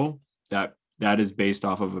logo that is based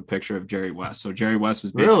off of a picture of Jerry West. So Jerry West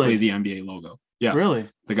is basically Really? the NBA logo. Yeah. Really?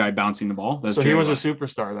 The guy bouncing the ball. That's So Jerry he was West. a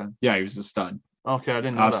superstar then. Yeah, he was a stud. Okay, I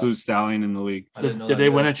didn't know Absolute stallion in the league. I that. didn't know Did that they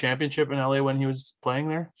win either. a championship in LA when he was playing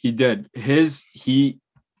there? He did. His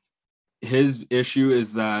issue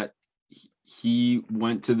is that he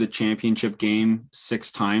went to the championship game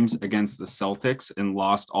 6 times against the Celtics and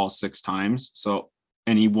lost all 6 times. So,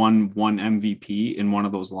 and he won 1 MVP in one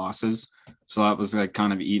of those losses. So that was like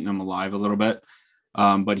kind of eating him alive a little bit.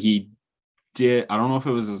 But he did, I don't know if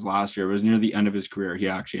it was his last year, it was near the end of his career. He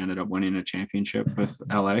actually ended up winning a championship with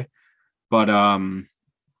LA. But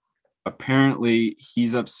apparently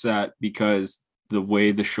he's upset because the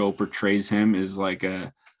way the show portrays him is like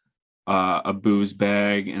a booze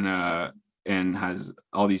bag and has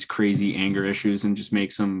all these crazy anger issues and just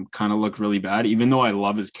makes him kind of look really bad, even though I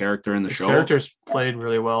love his character in the His show. character's played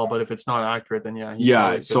really well, but if it's not accurate, then yeah. Yeah.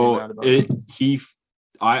 probably could be So mad about it.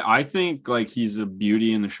 I think like he's a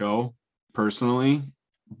beauty in the show personally,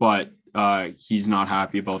 but he's not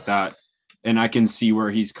happy about that. And I can see where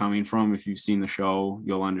he's coming from. If you've seen the show,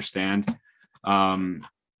 you'll understand.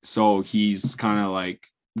 So he's kind of like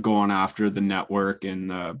going after the network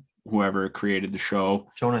and whoever created the show.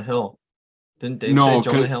 Jonah Hill. Didn't Dave No, say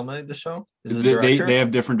Jonah 'cause Hill made the show? Is it They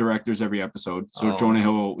have different directors every episode. So Oh. Jonah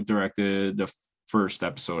Hill directed the first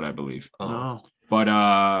episode, I believe. No.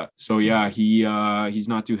 But so yeah, he's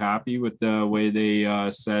not too happy with the way they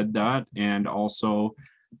said that. And also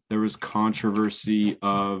there was controversy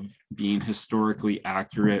of being historically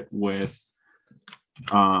accurate with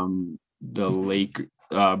between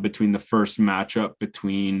the first matchup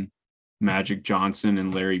between Magic Johnson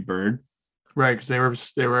and Larry Bird. Right, because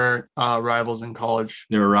they were rivals in college.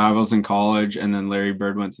 They were rivals in college, and then Larry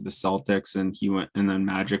Bird went to the Celtics, and then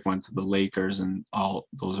Magic went to the Lakers, and all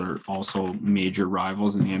those are also major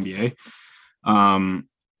rivals in the NBA.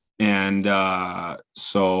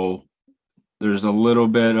 So there's a little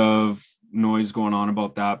bit of noise going on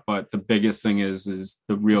about that, but the biggest thing is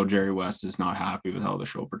the real Jerry West is not happy with how the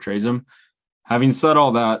show portrays him. Having said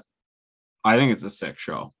all that, I think it's a sick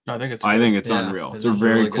show. I think it's Yeah, unreal. it It's a is a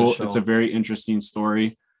very really good cool. show. It's a very interesting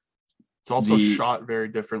story. It's also the- shot very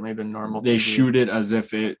differently than normal They TV. shoot it as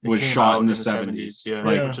if it It was came shot out in the 70s. yeah,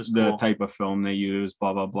 Like which is the cool. type of film they use,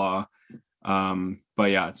 blah blah blah.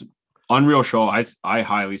 But yeah, it's an unreal show. I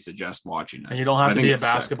highly suggest watching And it. you don't I have to think be a it's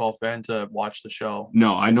sick. basketball fan to watch the show.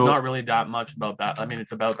 No, I It's know not really that much about that. I mean,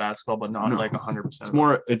 it's about basketball, but not No. like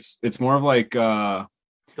 100%. it's more of like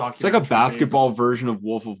it's like a basketball version of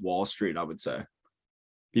Wolf of Wall Street, I would say.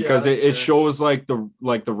 Because that's it fair. shows like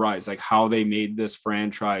the rise, like how they made this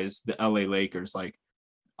franchise, the LA Lakers. Like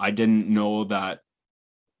I didn't know that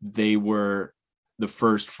they were the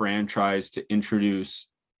first franchise to introduce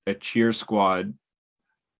a cheer squad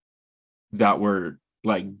that were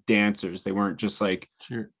like dancers. They weren't just like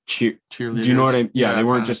cheer. cheerleaders. Do you know what I mean? Yeah, they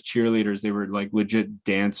weren't kinda. just cheerleaders. They were like legit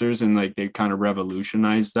dancers, and like they kind of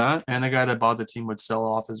revolutionized that. And the guy that bought the team would sell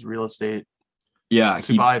off his real estate Yeah,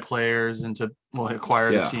 to buy players and to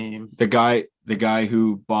acquire Yeah. the team. the guy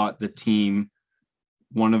who bought the team,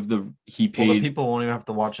 he Well, the paid. people won't even have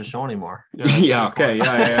to watch the show anymore. that's Yeah, a good okay, point.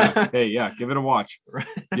 yeah. Hey, yeah, give it a watch.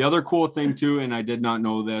 The other cool thing too, and I did not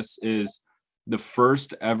know this, is the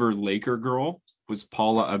first ever Laker girl was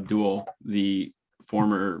Paula Abdul, the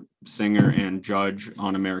former singer and judge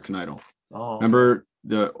on American Idol. Oh, Remember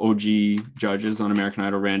the OG judges on American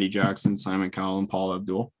Idol: Randy Jackson, Simon Cowell, and Paula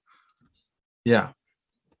Abdul? Yeah.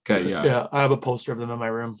 Okay, yeah. yeah. I have a poster of them in my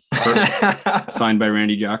room. Signed by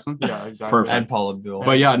Randy Jackson. Yeah, exactly. Perfect. And Paul Abdul.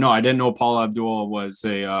 But yeah, no, I didn't know Paula Abdul was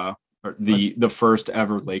the first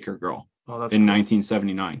ever Laker girl Oh, that's in cool.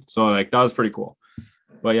 1979. So like that was pretty cool.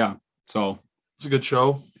 But yeah, so It's a good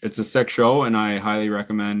show. it's a sick show, and I highly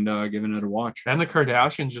recommend giving it a watch. And the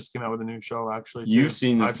Kardashians just came out with a new show, actually. Too. You've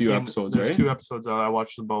seen a few episodes, there's right? 2 episodes out. I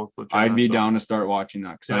watched them both. With I'd Jenna, be so- down to start watching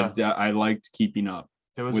that because I liked Keeping Up.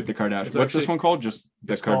 It was with the Kardashians. it's What's this actually- one called? Just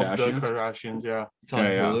the it's called Kardashians. The Kardashians, yeah. It's on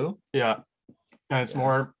Okay, yeah. Hulu. Yeah. And it's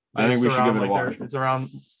more I think based we should give around, it a like, watch. it's around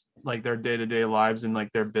like their day-to-day lives and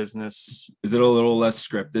like their business. Is it a little less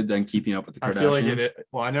scripted than Keeping Up with the Kardashians? I feel like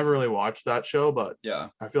well, I never really watched that show, but Yeah,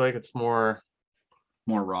 I feel like it's more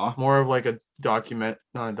more raw. of like a not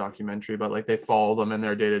a documentary, but like they follow them in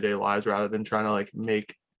their day-to-day lives rather than trying to like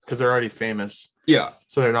make, because they're already famous. Yeah,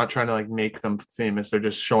 So they're not trying to like make them famous. They're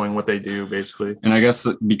just showing what they do basically. and I guess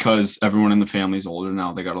that because everyone in the family's older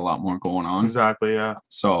now, they got a lot more going on. Exactly. Yeah.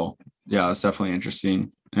 So yeah, it's definitely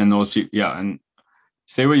interesting. And those people, yeah, and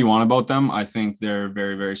say what you want about them, I think they're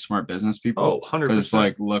very, very smart business people. Oh, 100%. Because it's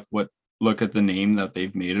like, look at the name that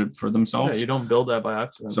they've made it for Yeah, themselves. you don't build that by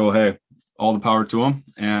accident. So hey, all the power to them,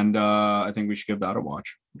 and I think we should give that a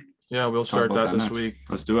watch. Yeah, we'll Talk start about that this next. week.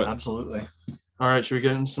 Let's do it. Absolutely. All right, should we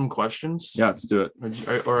get in some questions? Yeah, let's do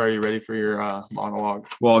it. Or are you ready for your monologue?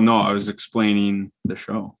 Well, no, I was explaining the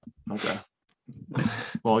show. Okay.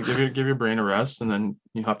 Well, give your brain a rest, and then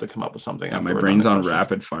you have to come up with something. Yeah, after my we're brain's done on with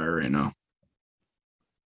questions. rapid fire right now.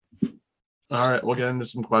 All right, we'll get into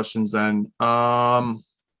some questions then.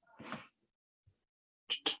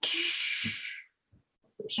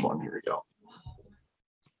 First one, here we go.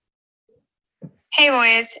 Hey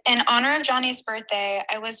boys, in honor of Johnny's birthday,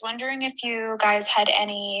 I was wondering if you guys had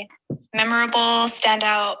any memorable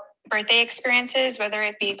standout birthday experiences, whether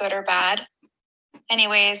it be good or bad.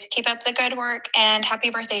 Anyways, keep up the good work and happy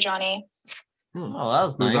birthday, Johnny. Oh, that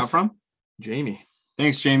was Who's nice. that from? Jamie.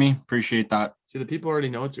 Thanks, Jamie. Appreciate that. See, the people already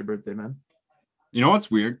know it's your birthday, man. You know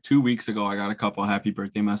what's weird? 2 weeks ago, I got a couple happy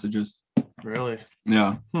birthday messages. Really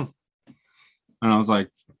Yeah. Hmm. And I was like,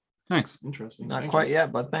 thanks. interesting. Not Thank quite you.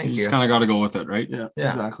 yet, but thank You you. just kind of got to go with it, right? Yeah, Yeah.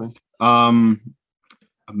 exactly. A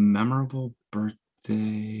memorable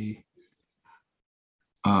birthday.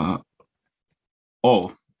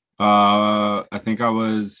 I think I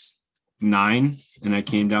was 9 and I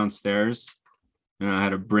came downstairs and I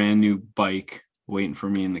had a brand new bike waiting for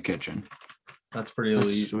me in the kitchen. That's pretty That's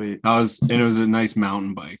elite. sweet. It was a nice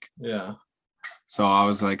mountain bike. Yeah. So I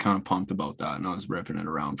was like kind of pumped about that and I was ripping it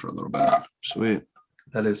around for a little bit. Sweet.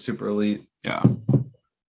 That is super elite. Yeah.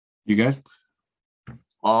 You guys?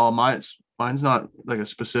 Oh, mine's not like a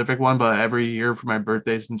specific one, but every year for my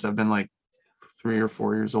birthday since I've been like 3 or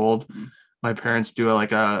 4 years old, my parents do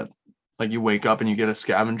like you wake up and you get a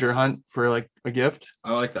scavenger hunt for like a gift.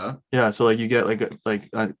 I like that. Yeah, so like you get like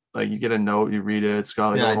you get a note, you read it, it's got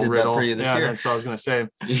like Yeah, a I little did that riddle. for you this year. That's what I was gonna say.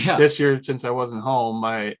 Yeah. This year, since I wasn't home,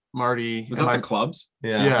 my Marty Was and that my the clubs?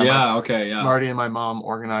 Yeah. Yeah. Yeah. Okay. Yeah. Marty and my mom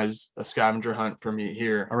organized a scavenger hunt for me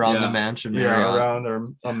here. Around Yeah. the mansion. Yeah, Marriott.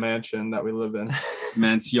 around a mansion that we live in.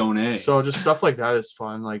 Mansione. So just stuff like that is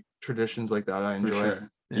fun. Like traditions like that, I For enjoy.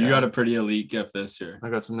 sure. Yeah. You got a pretty elite gift this year. I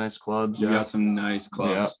got some nice clubs. You Yeah. got some nice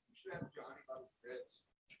clubs.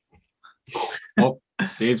 Oh,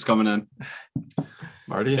 Dave's coming in.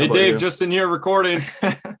 Marty. how Hey, about Dave, you? just in here recording.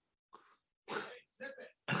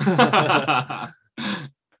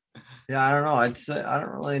 Yeah, I don't know. I'd say I don't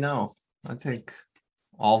really know. I think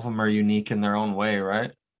all of them are unique in their own way,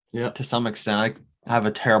 right? Yeah. To some extent, I have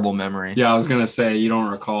a terrible memory. Yeah, I was gonna say you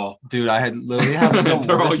don't recall. Dude, I had literally have the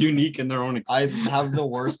They're all worst. unique in their own. I have the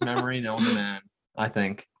worst memory known to man. I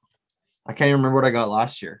think I can't even remember what I got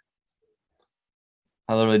last year.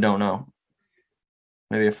 I literally don't know.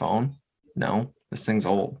 Maybe a phone? No, this thing's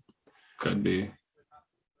old. Could be.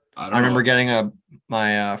 I remember getting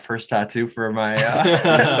my first tattoo for my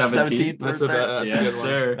 17th. 17th That's a birthday. that's a Yes, good one.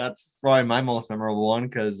 sir. That's probably my most memorable one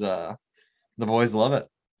because the boys love it.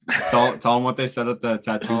 Tell them what they said at the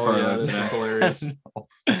tattoo Oh parlor yeah, this today. is hilarious.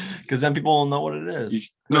 Because then people will know what it is.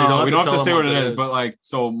 No, you don't have we to don't have tell to say them what what it it is, is. but like,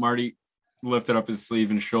 so Marty lifted up his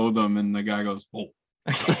sleeve and showed them, and the guy goes, "Oh,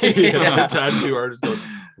 Yeah, the tattoo artist goes,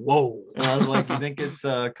 "Whoa, And I was like, you think it's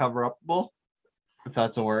cover upable? If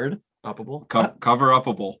that's a word. uppable." cover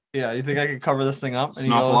upable, Yeah, you think I could cover this thing up? And he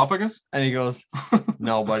goes, snuffleupagus." and he goes,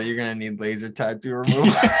 no, buddy, you're gonna need laser tattoo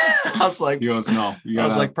removal. I was like, He goes, "No, you I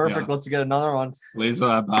was gotta- like, perfect. yeah, Let's get another one. laser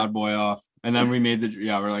that bad boy off." And then we made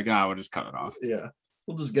we're like, we'll just cut it off. Yeah,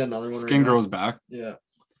 we'll just get another one. Skin grows back. Yeah.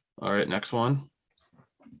 All right, next one.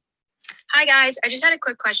 Hi guys, I just had a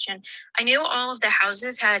quick question. I knew all of the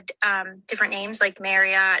houses had different names like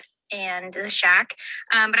Marriott and the Shack,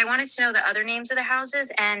 but I wanted to know the other names of the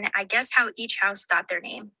houses and I guess how each house got their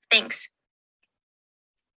name. Thanks.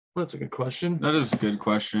 Well, that's a good question. That is a good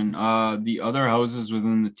question. The other houses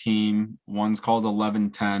within the team, one's called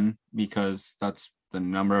 1110 because that's the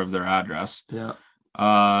number of their address. Yeah,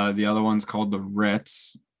 The other one's called the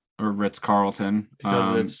Ritz or Ritz Carlton.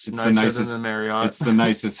 because it's the nicer nicest. than the Marriott. It's the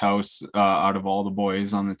nicest house out of all the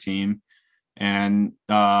boys on the team. And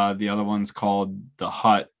the other one's called the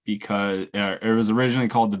Hut because it was originally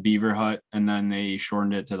called the Beaver Hut, and then they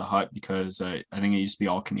shortened it to the Hut because I think it used to be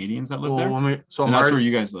all Canadians that lived there. And that's where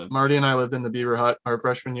you guys live. Marty and I lived in the Beaver Hut our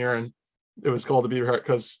freshman year, and it was called the Beaver Hut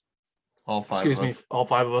because all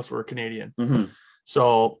five of us were Canadian. Mm-hmm.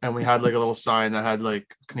 So, and we had like a little sign that had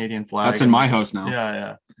like Canadian flag. That's in my house now.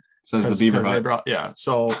 Yeah. Says the Beaver Hut.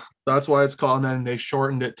 So that's why it's called. And then they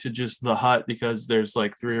shortened it to just the Hut because there's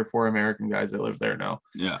like 3 or 4 American guys that live there now.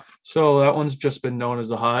 Yeah. So that one's just been known as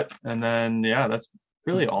the Hut. And then that's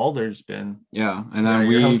really all there's been. Yeah. And then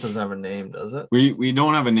your house doesn't have a name, does it? We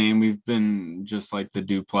don't have a name. We've been just like the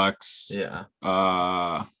duplex. Yeah.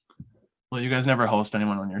 Well, you guys never host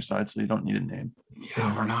anyone on your side, so you don't need a name.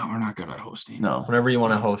 Yeah, we're not good at hosting. No. Whenever you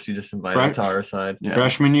want to host, you just invite them to our side. Yeah.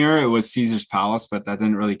 Freshman year, it was Caesar's Palace, but that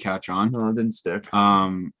didn't really catch on. No, it didn't stick.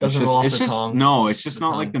 It's just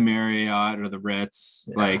not like the Marriott or the Ritz.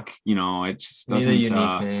 Yeah. Like, it just doesn't. Need a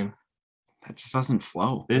unique name. That just doesn't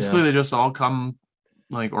flow. Basically, they just all come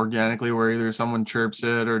like organically, where either someone chirps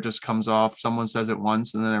it or just comes off. Someone says it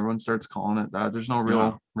once, and then everyone starts calling it that. There's no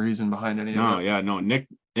real reason behind any of it. Nick,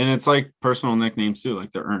 and it's like personal nicknames too,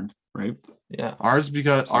 like they're earned, right? Yeah, ours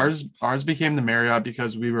became the Marriott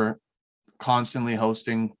because we were constantly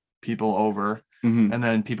hosting people over, and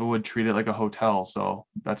then people would treat it like a hotel, so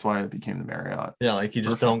that's why it became the Marriott. Yeah, like you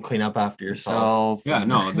just don't clean up after yourself. Yeah,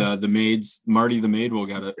 no, the maids, Marty the maid will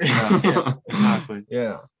get it. Yeah, exactly.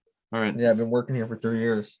 Yeah. All right. Yeah, I've been working here for 3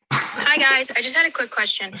 years. Hi guys, I just had a quick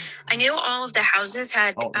question. I knew all of the houses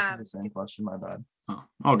had. Oh, this is the same question. My bad. Oh,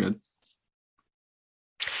 all good.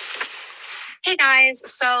 Hey guys,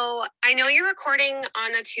 so I know you're recording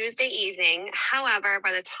on a Tuesday evening. However,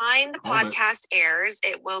 by the time the podcast airs,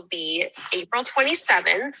 it will be April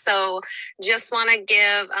 27th. So just want to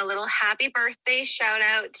give a little happy birthday shout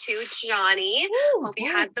out to Johnny. Hope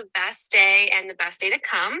you had the best day and the best day to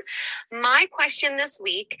come. My question this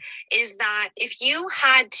week is that if you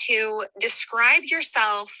had to describe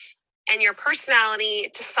yourself and your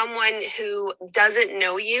personality to someone who doesn't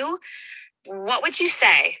know you, what would you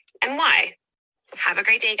say and why? Have a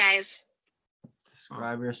great day, guys.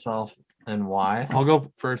 Describe yourself and why. I'll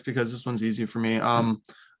go first because this one's easy for me. I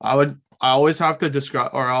always have to describe,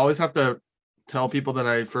 or I always have to tell people that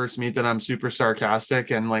I first meet that I'm super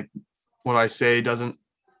sarcastic and like what I say doesn't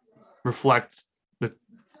reflect the.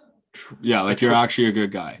 You're actually a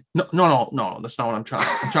good guy. No, that's not what I'm trying.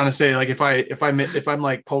 I'm trying to say like if I'm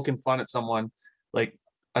like poking fun at someone, like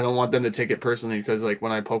I don't want them to take it personally because like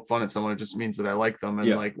when I poke fun at someone, it just means that I like them and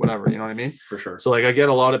like whatever, you know what I mean? For sure. So like I get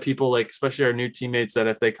a lot of people, like especially our new teammates, that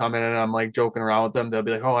if they come in and I'm like joking around with them, they'll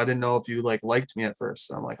be like, "Oh, I didn't know if you like liked me at first."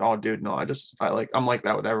 So I'm like, "Oh, dude, no, I'm like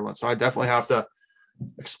that with everyone." So I definitely have to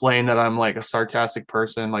explain that I'm like a sarcastic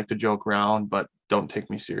person, like to joke around, but don't take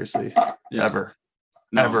me seriously ever.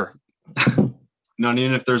 Not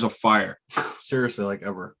even if there's a fire. Seriously, like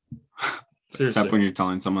ever. Seriously. Except when you're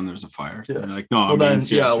telling someone there's a fire. Yeah. They're like, no, I'm being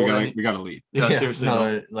serious. We gotta leave. Yeah, seriously.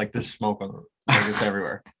 No, like there's smoke on the like it's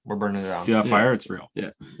everywhere. We're burning it down. See that fire? It's real. Yeah,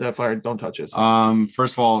 that fire, don't touch it.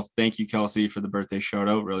 First of all, thank you, Kelsey, for the birthday shout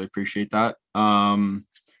out. Really appreciate that. For me,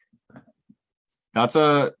 that's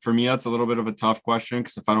a little bit of a tough question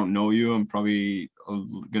because if I don't know you, I'm probably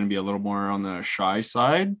gonna be a little more on the shy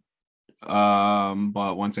side.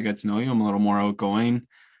 But once I get to know you, I'm a little more outgoing.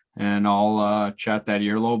 And I'll chat that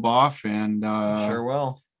earlobe off and sure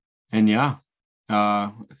will. And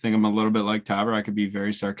I think I'm a little bit like Taber. I could be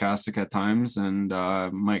very sarcastic at times and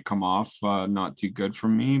might come off not too good for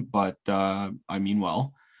me, but I mean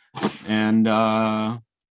well. And that's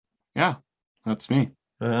me.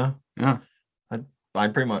 Yeah. I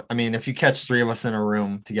pretty much, I mean, if you catch 3 of us in a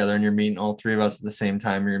room together and you're meeting all 3 of us at the same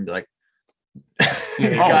time, you're gonna be like,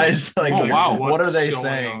 these guys, like, wow, what are they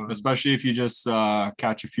saying? Especially if you just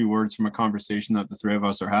catch a few words from a conversation that the 3 of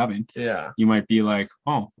us are having. Yeah. You might be like,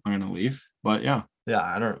 oh, I'm going to leave. But yeah.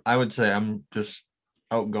 Yeah. I would say I'm just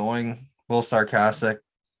outgoing, a little sarcastic.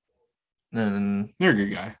 And you're a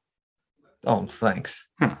good guy. Oh, thanks.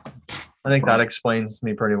 I think that explains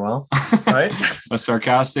me pretty well. Right? A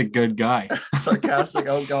sarcastic, good guy. Sarcastic,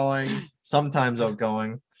 outgoing, sometimes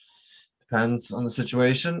outgoing. Depends on the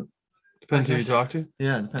situation. Depends who you talk to.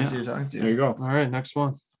 Yeah, depends who you're talking to. There you go. All right, next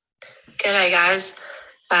one. Good day, guys.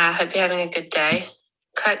 Hope you're having a good day.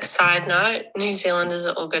 Quick side note, New Zealanders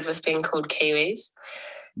are all good with being called Kiwis.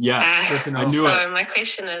 Yes, I knew it. So my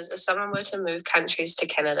question is, if someone were to move countries to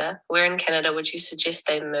Canada, where in Canada would you suggest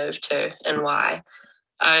they move to and why?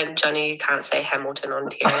 Johnny, you can't say Hamilton,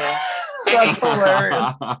 Ontario. That's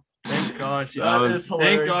hilarious. Thank God you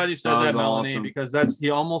said that, Melanie, awesome. because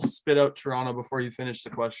he almost spit out Toronto before you finished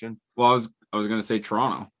the question. Well, I was gonna say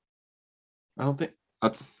Toronto. I don't think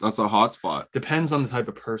That's a hot spot. depends on the type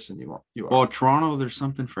of person you are. Well, Toronto, there's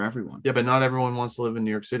something for everyone. Yeah, but not everyone wants to live in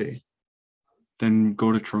New York City. Then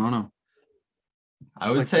go to Toronto. I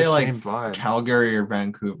It's would like say the like same vibe. Calgary or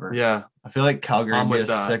Vancouver. Yeah, I feel like Calgary I'm would be with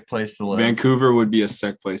a that. sick place to live. Vancouver would be a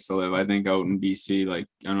sick place to live. I think out in BC, like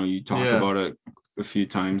I know you talk Yeah. about it a few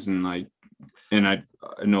times, and I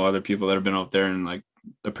know other people that have been out there, and like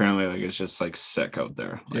apparently like it's just like sick out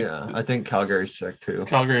there. Like, Yeah, I think Calgary's sick too.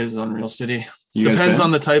 Calgary is an unreal city. you guys Depends been?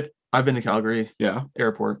 on the type. I've been to Calgary Yeah.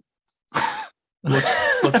 airport. Look,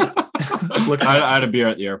 I had a beer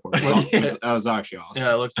at the airport. That was actually awesome.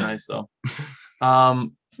 Yeah, it looks nice though.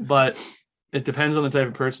 But it depends on the type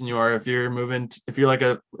of person you are. If you're moving, if you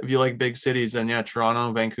like big cities, then yeah,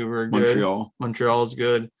 Toronto, Vancouver, are good. Montreal is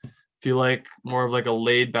good. If you like more of like a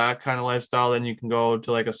laid back kind of lifestyle, then you can go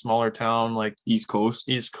to like a smaller town like East Coast,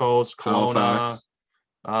 Kelowna. Halifax.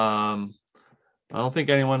 I don't think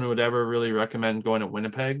anyone would ever really recommend going to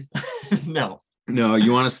Winnipeg. No. No,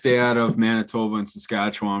 you want to stay out of Manitoba and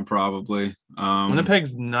Saskatchewan, probably.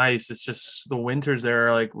 Winnipeg's nice. It's just the winters there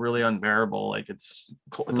are like really unbearable. Like it's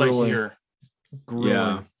like Grueling. here,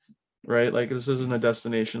 Yeah. right? Like this isn't a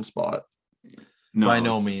destination spot. No, By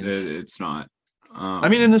no it's- means. it's not. I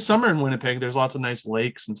mean, in the summer in Winnipeg, there's lots of nice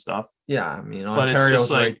lakes and stuff. Yeah, I mean But it's Ontario's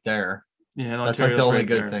just like- right there. Yeah, and That's like the Ontario's only right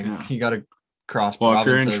good there. thing. Yeah. You got to cross. well, if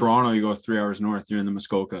you're in provinces. Toronto, you go 3 hours north, you're in the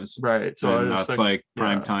Muskokas. Right. So And it's that's like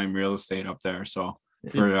prime yeah. time real estate up there. So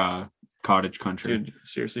for cottage country. Dude,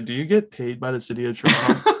 seriously, do you get paid by the city of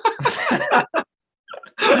Toronto?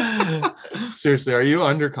 Seriously, are you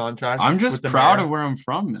under contract? I'm just with the proud mayor? of where I'm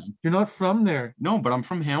from, man. You're not from there. No, but I'm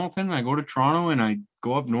from Hamilton. And I go to Toronto and I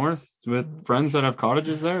go up north with friends that have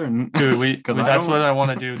cottages there. And Dude, that's don't- what I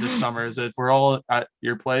want to do this summer is if we're all at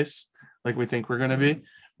your place, like we think we're gonna be,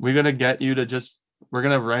 we're gonna get you to we're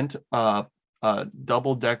gonna rent a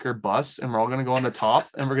double-decker bus and we're all gonna go on the top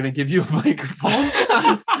and we're gonna give you a microphone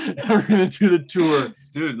and we're gonna do the tour.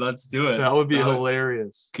 dude, let's do it. That would be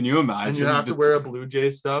hilarious. Can you imagine? And you have to the- wear a Blue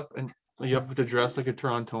Jay stuff and you have to dress like a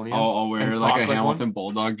Torontonian. I'll wear and like talk a like Hamilton one.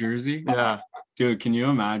 Bulldog jersey. Yeah, Dude, can you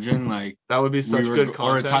imagine like that would be such good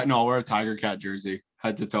content. wear a Tiger Cat jersey,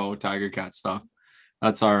 head to toe Tiger Cat stuff.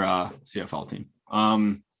 That's our CFL team.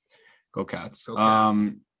 Go Cats. Go Cats.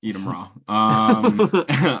 Eat them raw.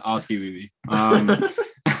 Oski Levy.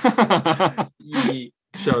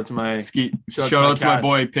 Shout out to my Shout out to my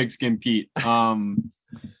boy Pigskin Pete.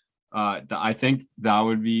 I think that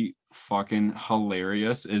would be fucking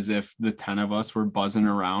hilarious is if the 10 of us were buzzing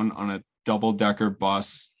around on a double-decker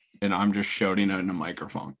bus and I'm just shouting in a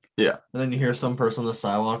microphone. And then you hear some person on the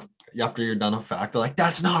sidewalk after you're done a fact. They're like,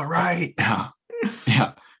 "That's not right."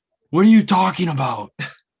 Yeah. What are you talking about?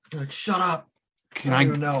 You're like, "Shut up." Can I I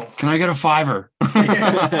don't know. Can I get a $5?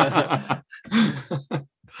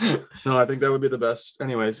 No, I think that would be the best.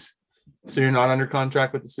 Anyways, so you're not under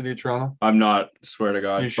contract with the city of Toronto? I'm not, swear to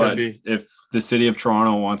God. You should but be. If the city of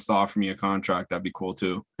Toronto wants to offer me a contract, that'd be cool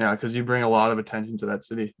too. Yeah, because you bring a lot of attention to that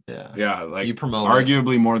city. Yeah. Yeah, like You promote it.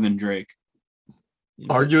 arguably more than Drake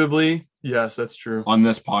Arguably, yes, that's true. on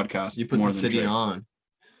this podcast. You put more the than city Drake. on.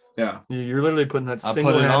 Yeah. You're literally putting that I put it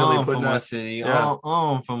single-handedly on putting from my that. city. Yeah.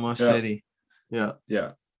 On from my Yeah. city. Yeah.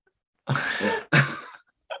 Yeah.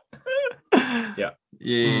 Yeah.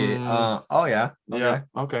 Mm. Oh yeah. Yeah.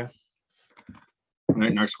 Okay. All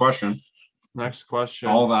right, next question. Next question.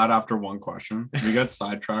 All that after one question. We got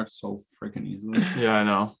sidetracked so freaking easily. Yeah, I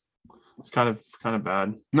know. It's kind of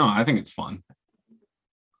bad. No, I think it's fun.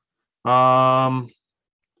 A lot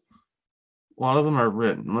of them are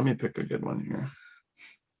written. Let me pick a good one here.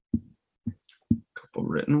 Couple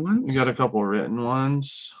written ones. We got a couple written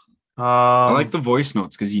ones. I like the voice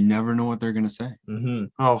notes because you never know what they're gonna say. Mm-hmm.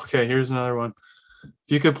 Oh, okay. Here's another one.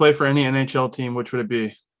 If you could play for any NHL team, which would it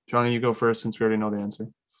be? Johnny, you go first since we already know the answer.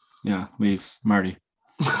 Yeah, Leafs. Marty.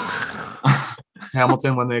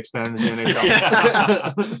 Hamilton when they expanded the NHL.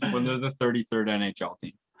 Yeah. When they're the 33rd NHL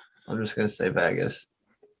team. I'm just gonna say Vegas.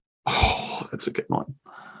 Oh, that's a good one.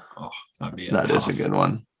 That'd be That is a good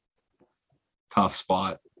one. tough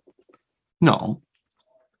spot. No.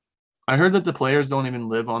 I heard that the players don't even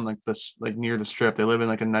live on like this, like near the strip. They live in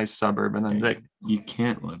like a nice suburb, and then like, You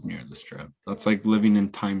can't live near the strip. That's like living in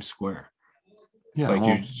Times Square. It's yeah, like well,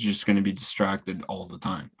 you're just going to be distracted all the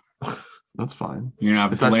time. that's fine. You're going to But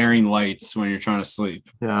have that's- blaring lights when you're trying to sleep.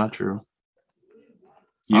 Yeah, true.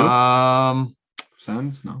 You?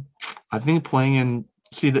 Sens? No. I think playing in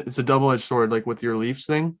it's a double-edged sword, like with your Leafs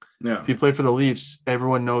thing. Yeah. If you play for the Leafs,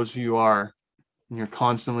 everyone knows who you are, and you're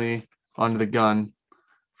constantly under the gun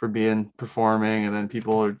for performing, and then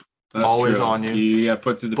people are That's always true. on you. You got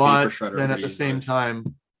put through the but paper shredder. then at pretty the same easily.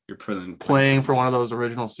 time, you're playing for one of those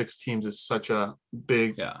original 6 teams is such a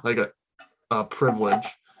big, like a privilege.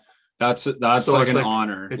 That's So like it's an like-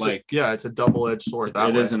 honor. It's Like it's a double-edged sword.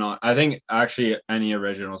 it is an honor. I think actually any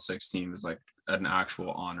original 6 team is like an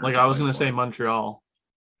actual honor. Like to I was play gonna for. say Montreal.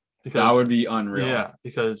 That would be unreal. Yeah,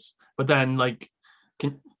 but then like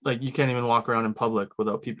you can't even walk around in public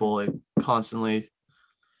without people like constantly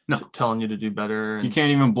telling you to do better. You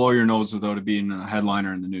can't even blow your nose without it being a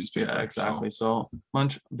headliner in the newspaper. Yeah, exactly. So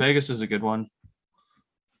Vegas is a good one.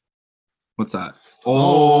 What's that?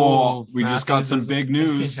 Oh, We just got some Matthews big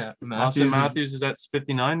news. Yeah, Austin Matthews is at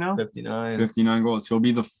 59 now. 59. 59 goals. He'll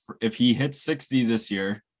be if he hits 60 this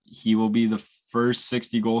year, he will be the first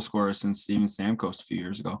 60 goal scorer since Steven Stamkos a few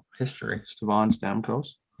years ago. History. Stevan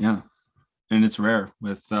Stamkos. Yeah. And it's rare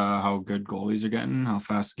with how good goalies are getting, how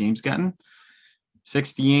fast the game's getting.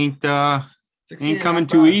 60 ain't 60 coming not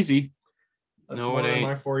too bad. easy. That's No, more it than ain't.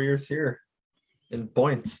 my 4 years here in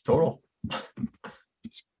points total.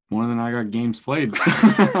 More than I got games played.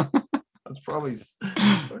 That's probably.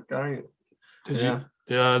 Okay.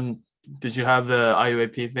 Did you have the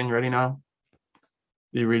IUAP thing ready now?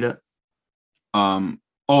 Did you read it?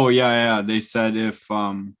 Oh yeah. They said if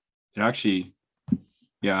it actually,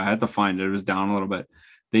 I had to find it. It was down a little bit.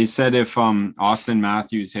 They said if Austin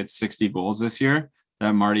Matthews hits 60 goals this year,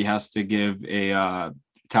 that Marty has to give a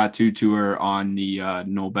tattoo tour on the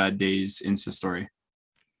No Bad Days Insta story.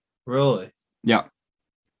 Really? Yeah.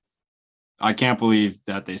 I can't believe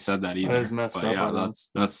that they said that either. That is messed but up yeah, of them.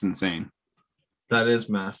 that's insane. That is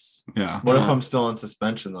mess. Yeah. What if Yeah. I'm still on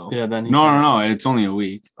suspension though? Yeah. Then No. It's only a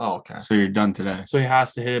week, Oh, okay. so you're done today. So he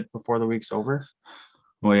has to hit it before the week's over.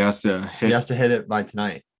 Well, he has to hit. He has to hit it by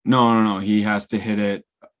tonight. No. He has to hit it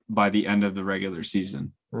by the end of the regular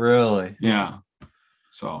season. Really? Yeah.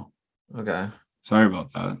 So Okay. sorry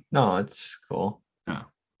about that. No, it's cool.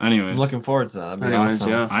 Anyways, I'm looking forward to that. That'd be Anyways,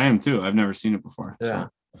 awesome. yeah. I am too. I've never seen it before. Yeah.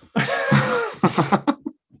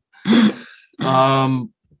 so.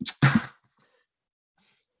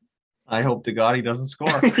 I hope to God he doesn't score.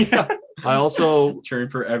 I also, Cheering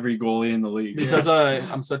for every goalie in the league. because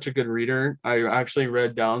I'm such a good reader, I actually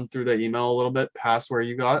read down through the email a little bit past where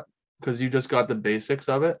you got, because you just got the basics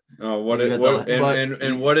of it. Oh, what did it say? At the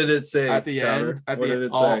end, What did it say? at the end,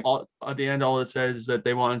 all it says is that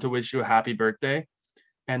they wanted to wish you a happy birthday,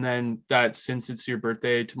 and then that since it's your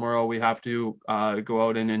birthday tomorrow, we have to go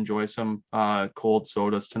out and enjoy some cold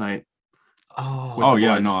sodas tonight. Oh the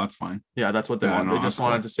yeah, boys. no, that's fine. Yeah, that's what they Yeah, want. no, They just that's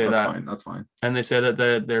wanted cool. to say That's that, fine. That's fine. and they say that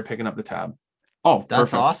they're picking up the tab. Oh, That's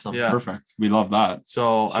perfect. awesome. Yeah. Perfect. We love that.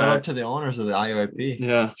 So Shout out to the owners of the IUIP.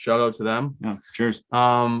 yeah, shout out to them. Yeah. Cheers.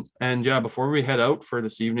 And yeah, before we head out for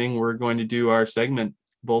this evening, we're going to do our segment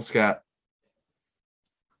Bull Scat.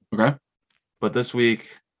 Okay. But this week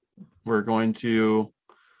you're going to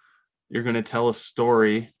tell a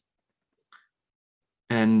story,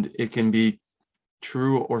 and it can be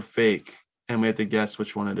true or fake, and we have to guess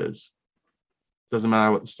which one it is. Doesn't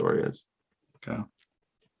matter what the story is. Okay.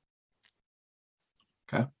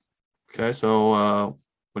 Okay, so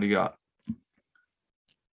what do you got?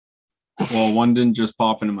 Well, one didn't just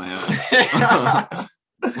pop into my head.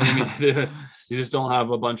 What do you mean? You just don't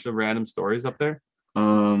have a bunch of random stories up there?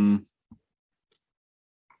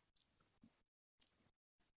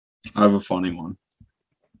 I have a funny one.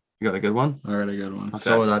 You got a good one? I got a good one. Okay.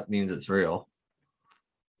 So that means it's real.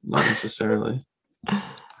 Not necessarily. I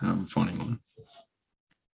have a funny one.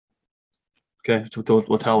 Okay, so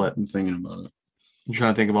we'll tell it. I'm thinking about it. I'm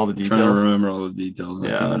trying to think of all the I'm trying to details. remember all the details.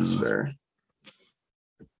 Yeah, that's fair.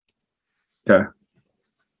 Okay.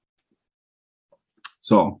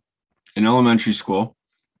 So, in elementary school,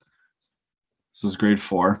 this was grade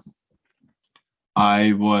 4.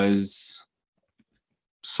 I was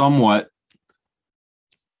somewhat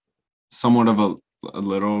of a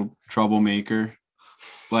little troublemaker.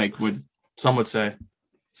 Like would Some would say.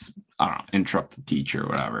 I don't know, interrupt the teacher,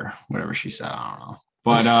 whatever she said. I don't know.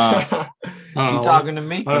 But I don't You know. talking to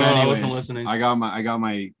me? I don't know, I anyways, wasn't listening. I got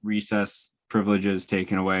my recess privileges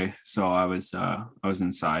taken away, so I was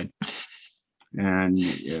inside, and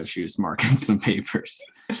yeah, she was marking some papers,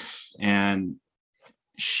 and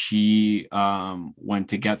she went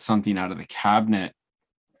to get something out of the cabinet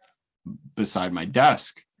beside my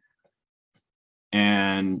desk,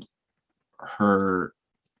 and her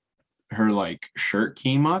like shirt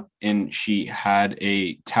came up, and she had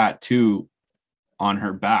a tattoo on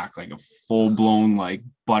her back, like a full-blown like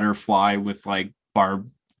butterfly with like barb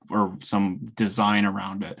or some design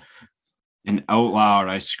around it. And out loud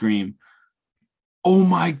I scream, "Oh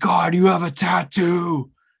my God, you have a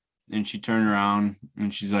tattoo!" And she turned around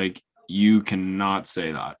and she's like, "You cannot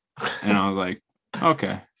say that." And I was like,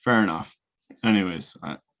 "Okay, fair enough." Anyways,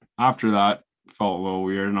 after that, felt a little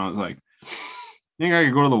weird, and I was like, think I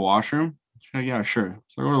could go to the washroom? She's like, yeah, sure.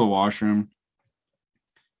 So I go to the washroom.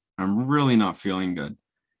 I'm really not feeling good.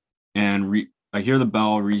 And I hear the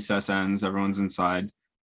bell, recess ends, everyone's inside.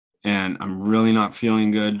 And I'm really not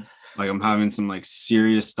feeling good. Like I'm having some like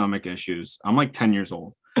serious stomach issues. I'm like 10 years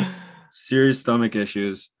old. Serious stomach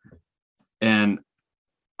issues. And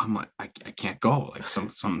I'm like, I can't go. Like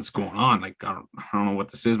something's going on. Like I don't know what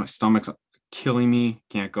this is. My stomach's killing me.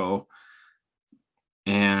 Can't go.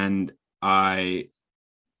 And I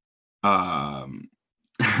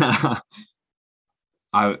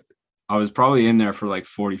was probably in there for like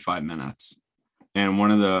 45 minutes, and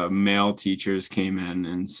one of the male teachers came in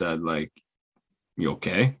and said, like, you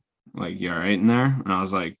okay? Like, you all right in there? And I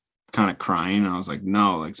was like kind of crying. I was like,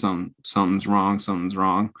 no, like something's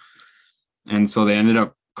wrong. And so they ended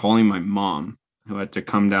up calling my mom, who had to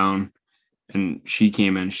come down, and she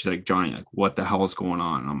came in. She's like, Johnny, like, what the hell is going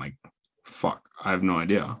on? And I'm like, fuck, I have no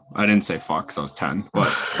idea. I didn't say fuck because I was 10, but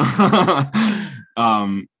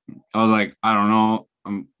I was like, I don't know.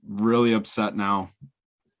 I'm really upset now.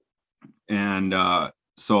 And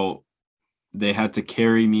so they had to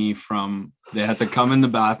they had to come in the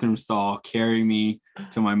bathroom stall, carry me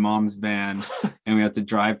to my mom's van, and we had to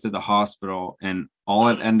drive to the hospital. And all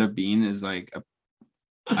it ended up being is like,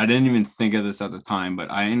 I didn't even think of this at the time, but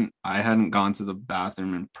I hadn't gone to the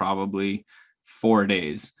bathroom in probably 4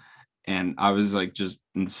 days. And I was like just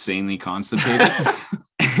insanely constipated.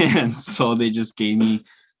 And so they just gave me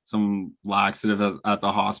some laxative at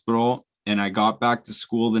the hospital. And I got back to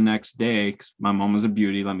school the next day because my mom was a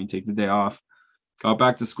beauty. Let me take the day off. Got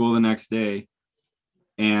back to school the next day.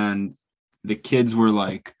 And the kids were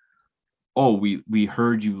like, oh, we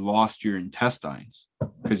heard you lost your intestines.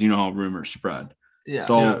 Because you know how rumors spread. Yeah.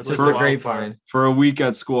 So it's just a grapevine. For a week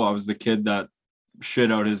at school, I was the kid that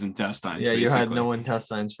shit out his intestines. Yeah, basically. you had no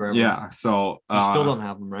intestines forever. Yeah, so you still don't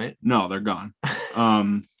have them, right? No, they're gone.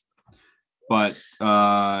 But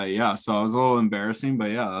yeah, so I was a little embarrassing,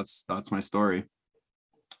 but yeah, that's my story.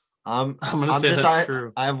 I'm gonna say that's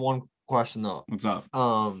true. I have one question though. What's up?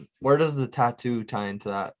 Where does the tattoo tie into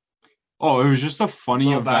that? Oh, it was just a funny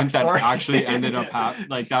Little event that backstory. actually ended up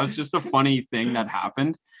like that was just a funny thing that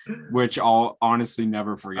happened, which I'll honestly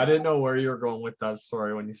never forget. I didn't know where you were going with that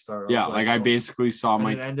story when you started. Yeah, like I basically saw and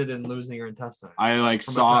my. It ended in losing your intestines. I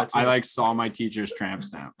saw my teacher's tramp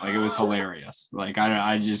stamp. Like it was hilarious. Like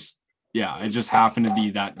I just it just happened to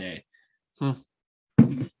be that day.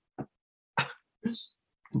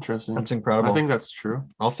 Interesting. That's incredible. I think that's true.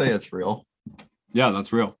 I'll say it's real. Yeah,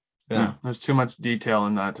 that's real. Yeah. There's too much detail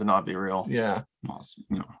in that to not be real. Yeah. Well,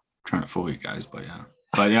 trying to fool you guys, but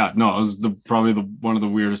yeah, no, it was probably one of the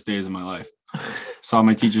weirdest days of my life. Saw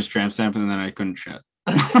my teacher's tramp stamp, and then I couldn't shit.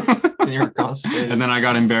 You're constipated. And then I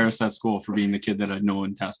got embarrassed at school for being the kid that had no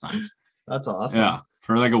intestines. That's awesome. Yeah,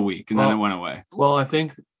 for like a week, and then it went away. Well, I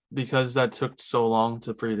think because that took so long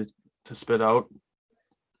for you to spit out,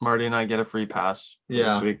 Marty and I get a free pass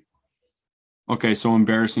this week. Okay, so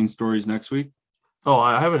embarrassing stories next week. Oh,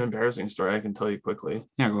 I have an embarrassing story I can tell you quickly.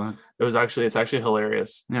 Yeah, go ahead. It's actually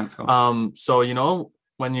hilarious. Yeah, it's cool. So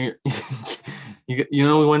when you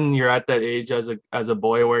when you're at that age as a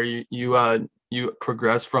boy where you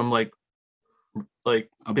progress from like a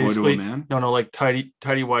boy to a man. No, like tidy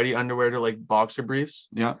whitey underwear to like boxer briefs.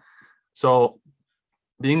 Yeah. So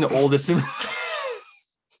being the oldest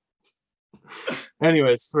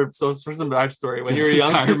anyways, for some backstory, when you were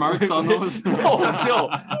young, tire marks on those.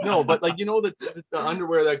 no, but like the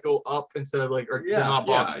underwear that go up instead of like they're not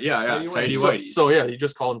boxers. Yeah, tidy whities. So yeah, you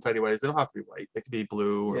just call them tidy whities. They don't have to be white; they could be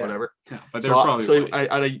blue or whatever. Yeah, but they're probably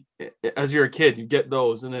white. As you're a kid, you get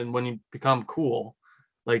those, and then when you become cool,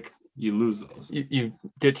 like you lose those. You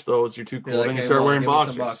ditch those. You're too cool, like, and you start wearing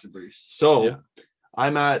boxers. So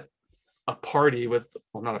I'm at a party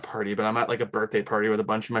not a party, but I'm at like a birthday party with a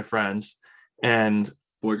bunch of my friends. And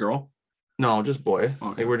boy, girl? No, just boy.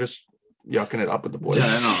 Okay. Like we're just yucking it up with the boys.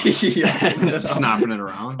 Yeah, I know. Snapping it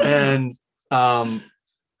around. And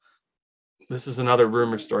this is another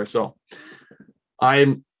rumor story. So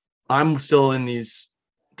I'm still in these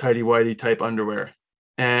tidy whitey type underwear,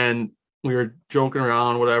 and we were joking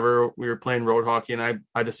around, whatever. We were playing road hockey, and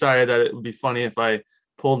I decided that it would be funny if I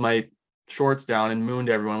pulled my shorts down and mooned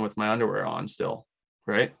everyone with my underwear on still,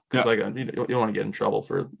 right? Because like you don't want to get in trouble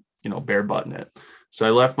for bare button it. So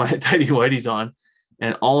I left my tidy whities on,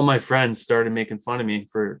 and all of my friends started making fun of me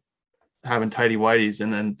for having tidy whities.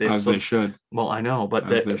 And then they should. Well, I know, but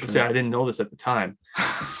I didn't know this at the time.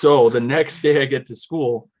 So the next day I get to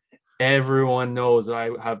school, everyone knows that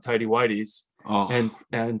I have tidy whities. Oh.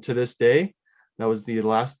 And to this day, that was the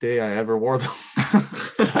last day I ever wore them.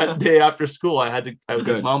 that day after school, I was like,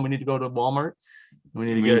 Good. Mom, we need to go to Walmart. We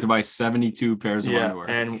need to We get need to buy 72 pairs of underwear.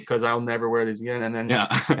 and because I'll never wear these again. And then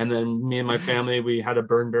yeah. me and my family, we had a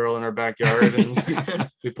burn barrel in our backyard, and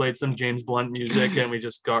we played some James Blunt music, and we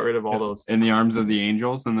just got rid of all those. In the arms of the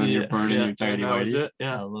angels, and then you're burning your tidy and that was whities. it.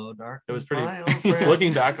 Yeah, Hello, dark. it was pretty. my old friend.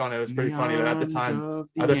 Looking back on it, it was pretty funny. But at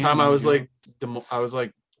the time, I was like,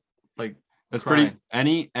 That's crying.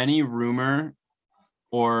 pretty. Any rumor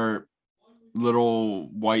or little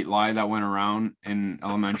white lie that went around in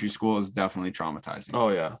elementary school is definitely traumatizing. oh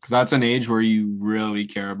yeah, Because that's an age where you really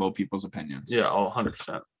care about people's opinions. yeah,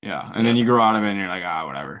 100%. Yeah. And then you grow out of it and you're like,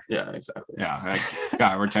 whatever. Yeah, exactly. Yeah. Like,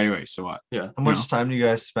 God, we're tidy whities. So what? Yeah. How much time do you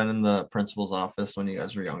guys spend in the principal's office when you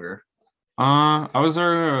guys were younger? I was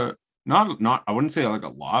there not I wouldn't say like a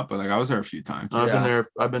lot, but like I was there a few times.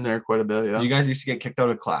 I've been there quite a bit. Yeah. You guys used to get kicked out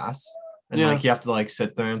of class, and Yeah. like you have to like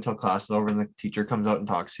sit there until class is over, and the teacher comes out and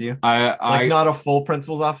talks to you. I Like not a full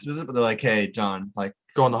principal's office visit, but they're like, "Hey, John, like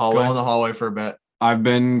Go in the hallway. go in the hallway for a bit." I've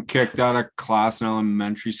been kicked out of class in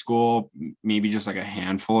elementary school, maybe just like a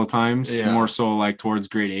handful of times, Yeah. more so like towards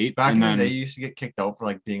grade 8. Back and in then the day, you used to get kicked out for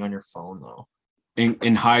like being on your phone, though.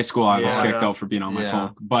 in high school, I was Yeah. kicked out for being on my Yeah.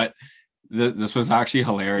 phone. But this was actually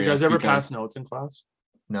hilarious. You guys ever because- pass notes in class?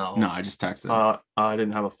 No, No, I just texted. I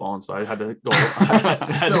didn't have a phone, so I had to go.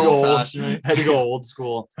 had to go old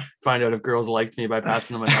school. Find out if girls liked me by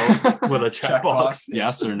passing them a note with a checkbox.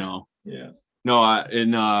 Yes or no? Yeah. No,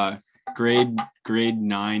 in grade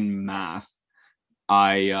 9 math,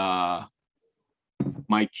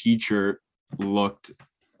 my teacher looked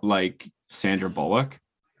like Sandra Bullock,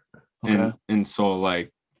 and so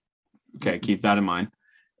like, okay, keep that in mind.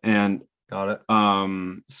 And Got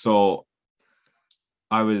it. so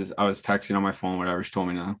I was texting on my phone, whatever. She told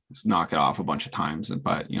me to just knock it off a bunch of times,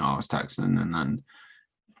 but I was texting, and then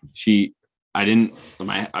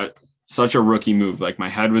such a rookie move. Like my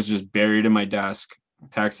head was just buried in my desk,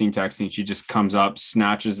 texting. She just comes up,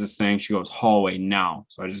 snatches this thing. She goes, hallway now.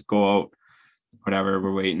 So I just go out, whatever.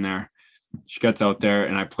 We're waiting there. She gets out there,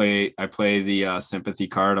 and I play the sympathy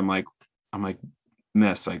card. I'm like,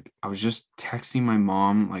 miss, like I was just texting my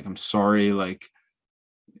mom. Like, I'm sorry. Like,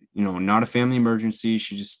 not a family emergency.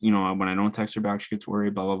 She just, when I don't text her back, she gets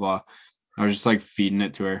worried, blah, blah, blah. I was just like feeding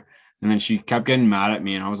it to her. And then she kept getting mad at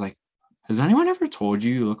me. And I was like, has anyone ever told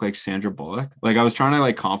you look like Sandra Bullock? Like I was trying to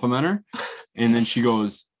like compliment her. And then she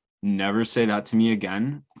goes, never say that to me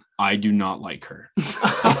again. I do not like her.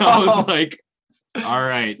 I was like, all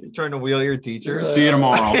right. You're trying to wheel your teacher. See you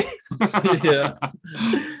tomorrow. Yeah.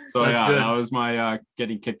 So That's yeah, good. that was my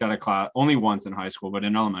getting kicked out of class only once in high school, but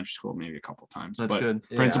in elementary school, maybe a couple times. That's but good.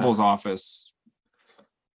 Principal's office,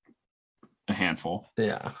 a handful,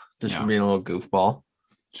 Yeah. Just Yeah. for being a little goofball.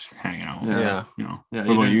 just hanging out. Yeah. Yeah. Yeah, What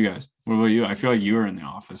you about didn't- you guys? What about you? I feel like you were in the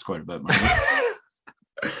office quite a bit. Mike.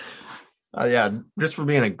 Yeah, just for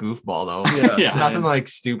being a goofball though. Yeah. It's nothing like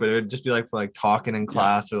stupid. It would just be like for like talking in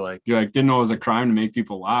class or like You like didn't know it was a crime to make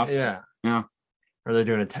people laugh. yeah. Yeah. Or they're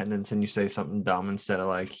doing attendance and you say something dumb instead of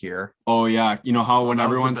like here. Oh yeah. You know how when That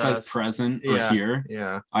was the everyone says best. present or Yeah. here,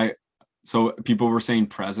 Yeah. so people were saying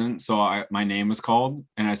present, so my name was called,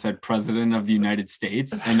 and I said President of the United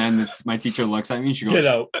States, and then my teacher looks at me and she goes, Get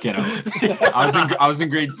out. Get out. I was in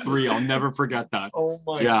grade 3. I'll never forget that. Oh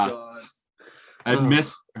my Yeah. god. And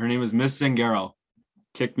her name was Miss Zingaro,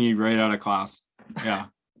 kicked me right out of class. Yeah.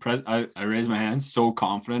 I raised my hand so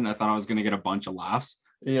confident. I thought I was going to get a bunch of laughs.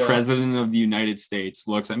 Yeah. President of the United States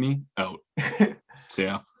looks at me, out. So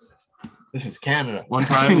yeah. This is Canada. One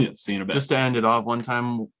time, See you in a bit. just to end it off, one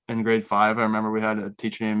time in grade 5, I remember we had a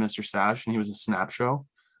teacher named Mr. Sash, and he was a snap show.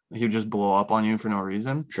 He would just blow up on you for no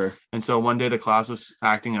reason. Sure. And so one day the class was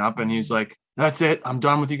acting up, and he's like, "That's it. I'm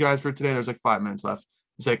done with you guys for today. There's like 5 minutes left."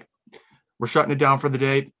 He's like, "We're shutting it down for the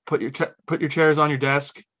day. Put your chairs on your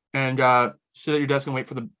desk and sit at your desk and wait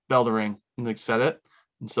for the bell to ring." And like said it.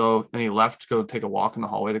 And so then he left to go take a walk in the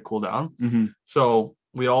hallway to cool down. Mm-hmm. So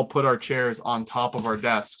we all put our chairs on top of our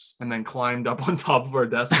desks and then climbed up on top of our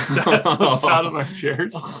desks and sat on our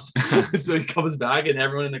chairs. So he comes back and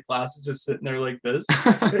everyone in the class is just sitting there like this.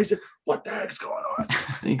 And he said, "What the heck's going on?"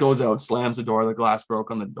 And he goes out, slams the door. The glass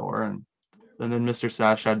broke on the door. And then Mr.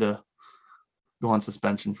 Sash had to go on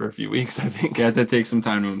suspension for a few weeks, I think. He had to take some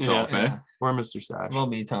time to himself, Yeah. eh? Or Mr. Sash. Well,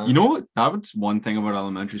 me time. You know what? That was one thing about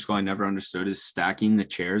elementary school I never understood is stacking the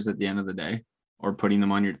chairs at the end of the day or putting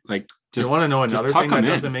them on your Just want to know just another tuck thing that them in.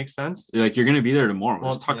 doesn't make sense? like you're gonna be there tomorrow.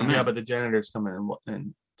 Well, just tuck them yeah, in. but the janitors come in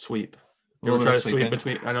and sweep. A You ever little try bit to of sweep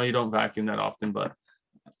sweeping. between? I know you don't vacuum that often, but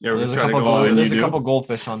you ever There's a try to couple go out and you there's do? a couple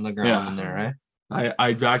goldfish on the ground Yeah. in there, right?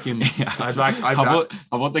 I vacuum. Yeah. I How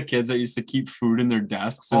about the kids that used to keep food in their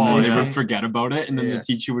desks and then they would forget about it, and then the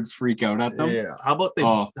teacher would freak out at them? Yeah. How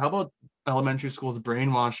about elementary schools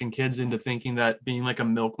brainwashing kids into thinking that being like a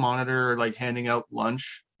milk monitor or like handing out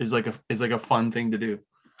lunch is like a fun thing to do?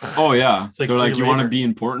 Oh yeah. It's like they're like, free you want to labor. be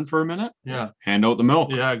important for a minute? Yeah. Hand out the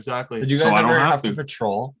milk. Yeah, exactly. Did you So guys I don't ever have have to to.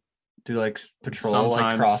 patrol? Do like patrol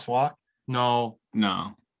Sometimes. like crosswalk? No.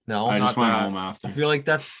 No. No, I just not went that. home after. I feel like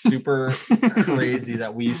that's super crazy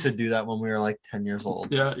that we used to do that when we were like 10 years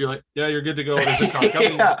old. Yeah, you're like, yeah, you're good to go. There's a car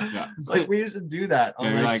coming. Yeah. Yeah. Like we used to do that Yeah,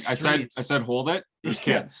 on you're like, like, streets. I said, hold it. There's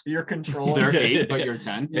Yeah, kids. You're controlling. They're 8, but you're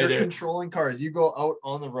 10. You're dude. controlling cars. You go out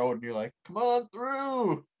on the road and you're like, come on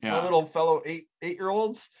through. Yeah. My little fellow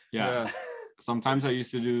eight-year-olds. Yeah. Sometimes I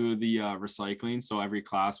used to do the recycling. So every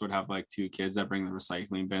class would have like 2 kids that bring the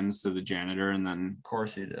recycling bins to the janitor, and then Of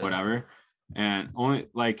course you did. whatever. And only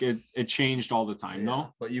like it changed all the time Yeah,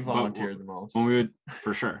 though. but you volunteered the most. When we would,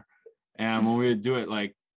 for sure. And when we would do it,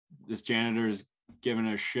 like this janitor is giving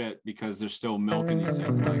us shit because there's still milk in these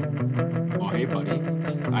things. Like, well, hey buddy,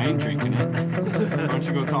 I ain't drinking it. Why don't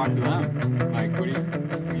you go talk to them? Like, what do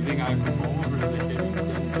you think I have control over the kid who's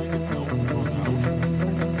getting drinking milk and throws it out?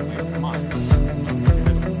 Like, come on.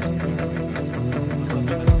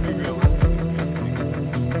 Let's be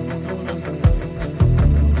realistic.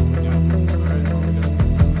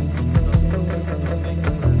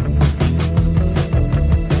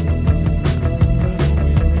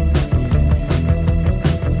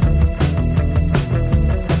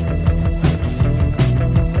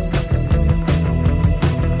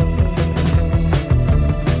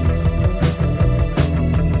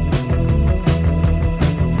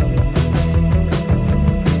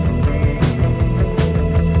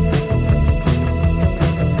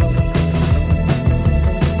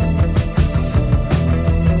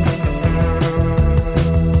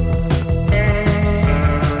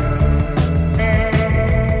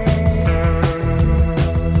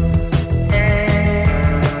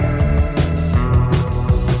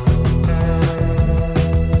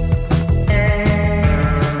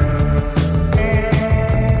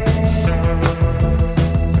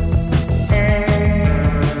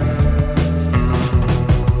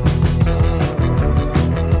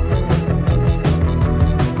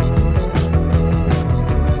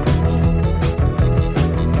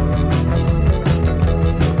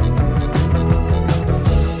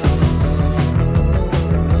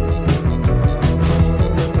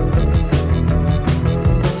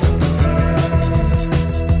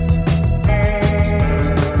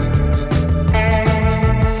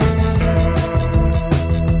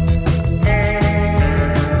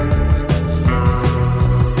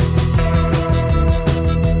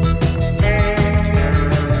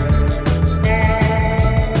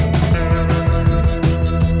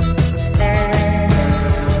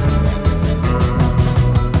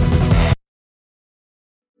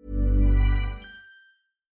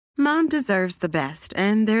 Mom deserves the best,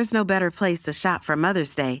 and there's no better place to shop for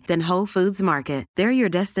Mother's Day than Whole Foods Market. They're your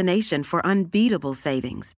destination for unbeatable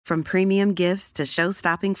savings, from premium gifts to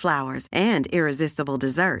show-stopping flowers and irresistible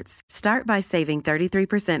desserts. Start by saving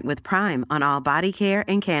 33% with Prime on all body care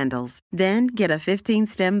and candles. Then get a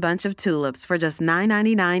 15-stem bunch of tulips for just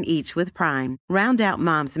 $9.99 each with Prime. Round out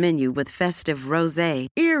Mom's menu with festive rosé,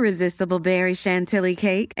 irresistible berry chantilly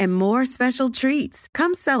cake, and more special treats.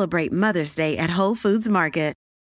 Come celebrate Mother's Day at Whole Foods Market.